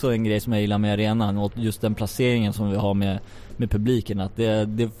det är också en grej som jag gillar med arenan, och just den placeringen som vi har med publiken, att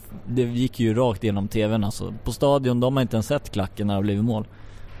det gick ju rakt genom tvn alltså. På stadion, de har inte ens sett klacken när det blivit mål.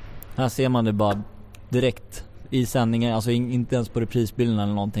 Här ser man det bara direkt i sändningen, alltså inte ens på reprisbilderna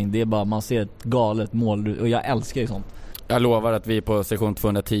eller någonting. Det är bara, man ser ett galet mål, och jag älskar ju sånt. Jag lovar att vi på sektion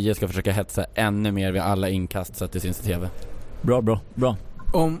 210 ska försöka hetsa ännu mer vid alla inkast så att det syns i tv. Bra.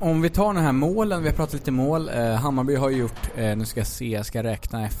 Om vi tar den här målen, vi har pratat lite mål. Hammarby har gjort, nu ska jag se, jag ska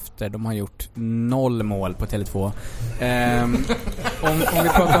räkna efter. De har gjort 0 mål på Tele2. Om vi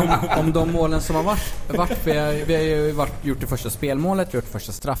pratar om de målen som har varit vi har ju gjort det första spelmålet, vi har gjort det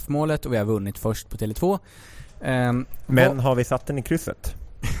första straffmålet och vi har vunnit först på Tele2. Men har vi satt den i krysset?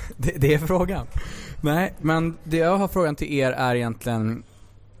 Det är frågan. Nej, men det jag har frågan till er är egentligen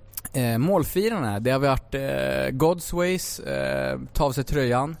målfirarna. Det har vi varit Godsways ta av sig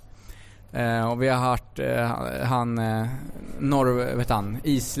tröjan, och vi har haft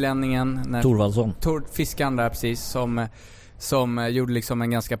islänningen Thorvaldsson, fiskaren där precis, som gjorde liksom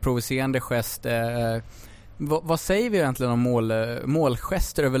en ganska provocerande gest. Vad säger vi egentligen om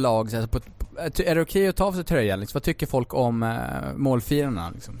målgester överlag? Är det okej att ta av sig tröjan? Liksom? Vad tycker folk om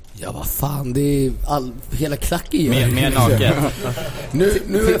målfirarna? Liksom? Ja, vad fan, det är hela klacken gör. Mer naken.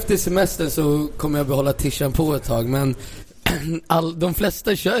 nu efter semestern så kommer jag behålla tishan på ett tag, men de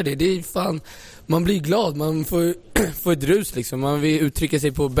flesta kör det. Det är fan, man blir glad, man får ett rus liksom. Man vill uttrycka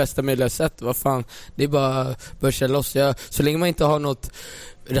sig på bästa möjliga sätt. Vad fan, det är bara börja loss. Så länge man inte har något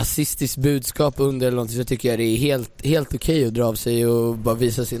rasistiskt budskap under eller någonting, så tycker jag det är helt okej att dra av sig och bara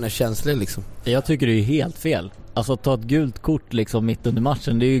visa sina känslor liksom. Jag tycker det är helt fel. Alltså ta ett gult kort liksom mitt under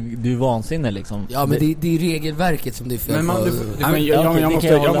matchen, det är ju vansinne liksom. Ja, men det är regelverket som det är fel.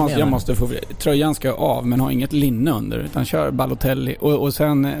 Jag måste få, tröjan ska av men ha inget linne under, utan kör Balotelli och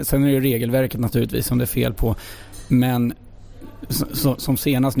sen är det ju regelverket naturligtvis som det är fel på. Men som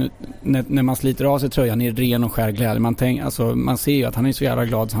senast nu när man sliter av sig tröjan i ren och skär glädje, man ser ju att han är så jävla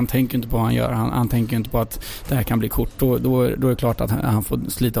glad så han tänker inte på vad han gör, han tänker inte på att det här kan bli kort, då är det klart att han får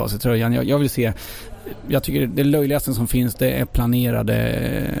slita av sig tröjan. Jag vill se, jag tycker det löjligaste som finns, det är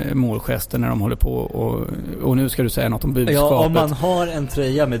planerade målgester när de håller på och nu ska du säga något om budskapet. Ja, om man har en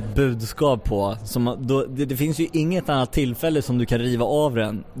tröja med ett budskap på, det finns ju inget annat tillfälle som du kan riva av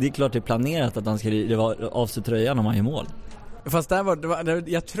den. Det är klart det är planerat att han ska riva av sig tröjan om man gör mål. Fast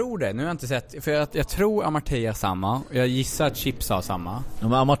jag tror det. Nu har jag inte sett, för jag tror Amartey har samma. Jag gissar att Chips har samma. Ja,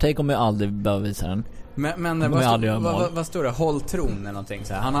 men Amartey kommer ju aldrig behöva visa den. Men vad står det? Håll tron eller någonting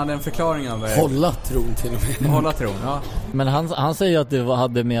så här. Han hade en förklaring av hålla tron till och med. Hålla tron, ja. Men han säger ju att det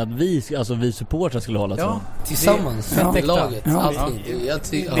hade med att vi supportrar skulle hålla tron. Tillsammans, laget, allting.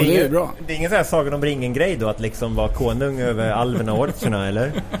 Det är bra. Det är ingen sån här Sagan om ringen-grej då, att liksom vara konung över alverna och orcherna,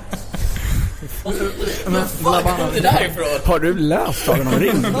 eller? Men vad fan kom det där ifrån? Har du läst Sagan om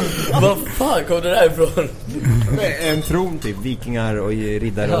ringen? Vad fan kom det där ifrån? En tron typ, vikingar och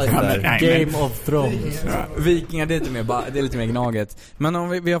riddare och sånt där. Game of Thrones. Vikingar, det är lite mer gnaget. Men om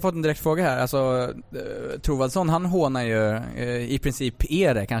vi har fått en direkt fråga här. Alltså, Thorvaldsson, han hånar ju i princip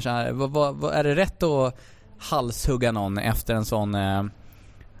er kanske. Vad är det rätt att halshugga någon efter en sån...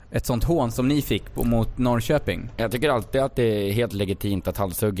 ett sånt hån som ni fick mot Norrköping? Jag tycker alltid att det är helt legitimt att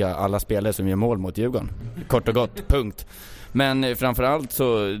halshugga alla spelare som gör mål mot Djurgården. Kort och gott, punkt. Men framförallt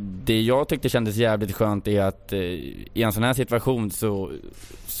så, det jag tyckte kändes jävligt skönt är att i en sån här situation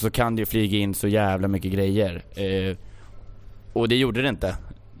så kan det ju flyga in så jävla mycket grejer. Och det gjorde det inte.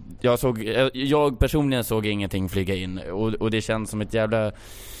 Jag personligen såg ingenting flyga in. Och det känns som ett jävla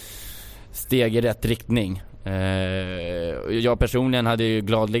steg i rätt riktning. Jag personligen hade ju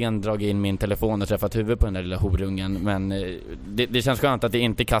gladligen dragit in min telefon och träffat huvudet på den där lilla horungen. Men det känns skönt att det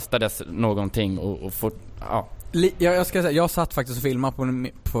inte kastades någonting och ja. Jag ska säga, jag satt faktiskt och filmade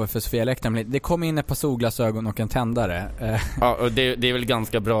på för Sofia-läktaren. Det kom in ett par solglasögon och en tändare. Ja, och det är väl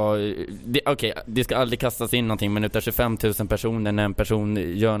ganska bra. Okej, det ska aldrig kastas in någonting, men utav 25 000 personer när en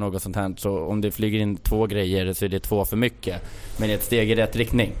person gör något sånt här, så om det flyger in 2 grejer så är det 2 för mycket. Men det är ett steg i rätt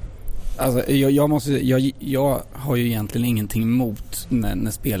riktning. Alltså, jag har ju egentligen ingenting emot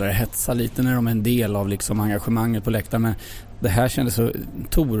när spelare hetsar lite, när de är en del av liksom engagemanget på läktaren, men det här kändes så...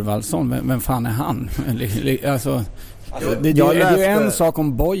 Thorvaldsson, vem fan är han? Alltså, det är ju en sak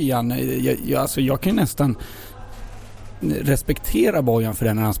om Bojan. Jag kan ju nästan respektera Bojan för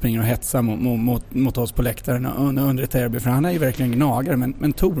det när han springer och hetsar mot oss på läktaren under ett derby, för han är ju verkligen gnagare,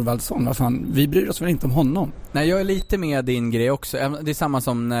 men Thorvaldsson, vad fan, vi bryr oss väl inte om honom. Nej, jag är lite med din grej också. Det är samma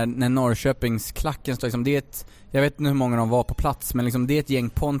som när Norrköpings klacken står liksom, jag vet inte hur många de var på plats, men liksom det är ett gäng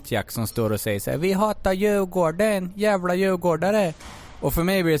Pontiac som står och säger så här: vi hatar Djurgården, jävla djurgårdare. Och för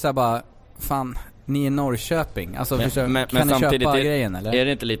mig blir det så här bara, fan, ni är Norrköping. Alltså, men kan ni samtidigt köpa grejen, eller? Är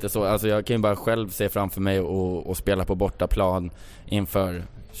det inte lite så? Alltså, jag kan ju bara själv se framför mig och spela på bortaplan inför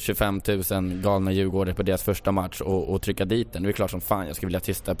 25 000 galna djurgårdare på deras första match och trycka dit den. Det är klart som fan jag skulle vilja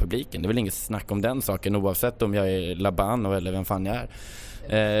tysta publiken. Det är väl inget snack om den saken, oavsett om jag är Labano eller vem fan jag är.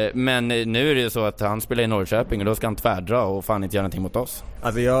 Men nu är det så att han spelar i Norrköping och då ska han tvärdra och fan inte göra någonting mot oss.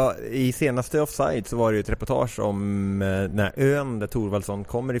 Alltså i senaste Offside så var det ju ett reportage om den här ön där Thorvaldsson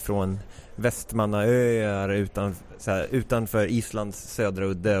kommer ifrån, Västmannaöar utanför Islands södra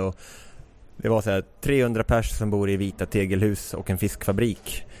udde, och det var så här 300 pers som bor i vita tegelhus och en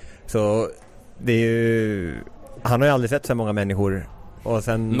fiskfabrik. Så det är ju, han har ju aldrig sett så många människor och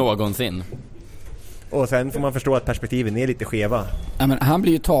sen någonsin. Och sen får man förstå att perspektiven är lite skeva. Ja, men han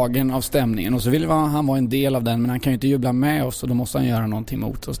blir ju tagen av stämningen och så vill han vara en del av den, men han kan ju inte jubla med oss och då måste han göra någonting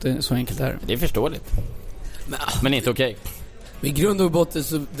mot oss. Det är så enkelt är. Det är förståeligt. Men inte okej. I grund och botten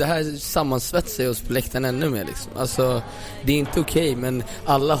så det här sammansvetsar oss på läktaren ännu mer liksom. Alltså det är inte okej, men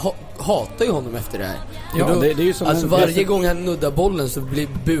alla hatar ju honom efter det här. Ja, då, det är ju som alltså varje gång han nuddar bollen så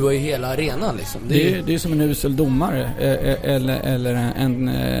buar ju hela arenan liksom. Det är som en usel domare eller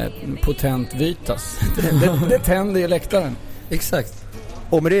en potent Vitas. Det tänder i läktaren. Exakt.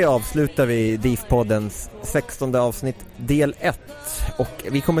 Och med det avslutar vi DIF-poddens 16:e avsnitt del 1. Och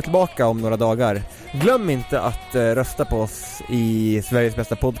vi kommer tillbaka om några dagar. Glöm inte att rösta på oss i Sveriges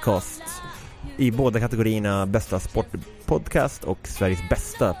bästa podcast. I båda kategorierna bästa sportpodcast och Sveriges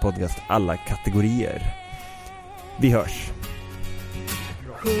bästa podcast alla kategorier. Vi hörs.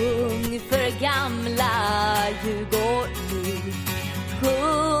 Sjung för gamla Djurgården.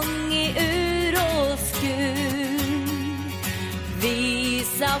 Sjung i ur och skur.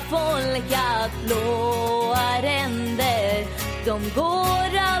 Visa folk att blåa ränder, de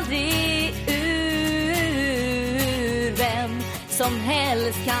går aldrig ur. Vem som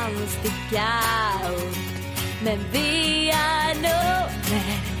helst kan sticka upp, men vi är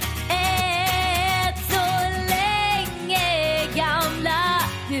nummer ett så länge gamla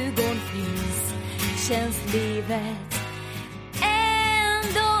Djurgården finns. Känns livet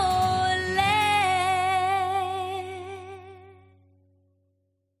ändå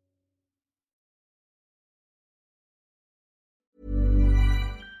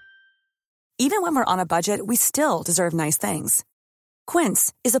Even when we're on a budget, we still deserve nice things.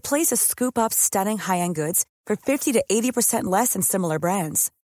 Quince is a place to scoop up stunning high-end goods for 50 to 80% less than similar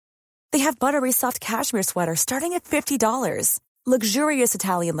brands. They have buttery soft cashmere sweaters starting at $50, luxurious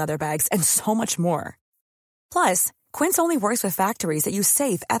Italian leather bags, and so much more. Plus, Quince only works with factories that use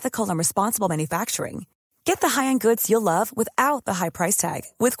safe, ethical, and responsible manufacturing. Get the high-end goods you'll love without the high price tag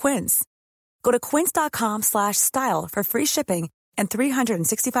with Quince. Go to quince.com/style for free shipping and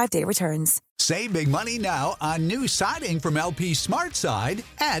 365-day returns. Save big money now on new siding from LP SmartSide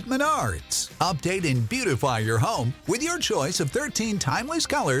at Menards. Update and beautify your home with your choice of 13 timeless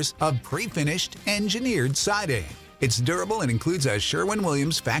colors of pre-finished engineered siding. It's durable and includes a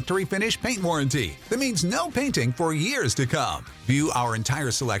Sherwin-Williams factory finish paint warranty that means no painting for years to come. View our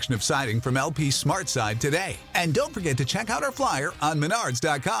entire selection of siding from LP SmartSide today. And don't forget to check out our flyer on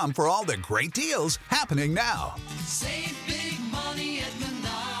Menards.com for all the great deals happening now.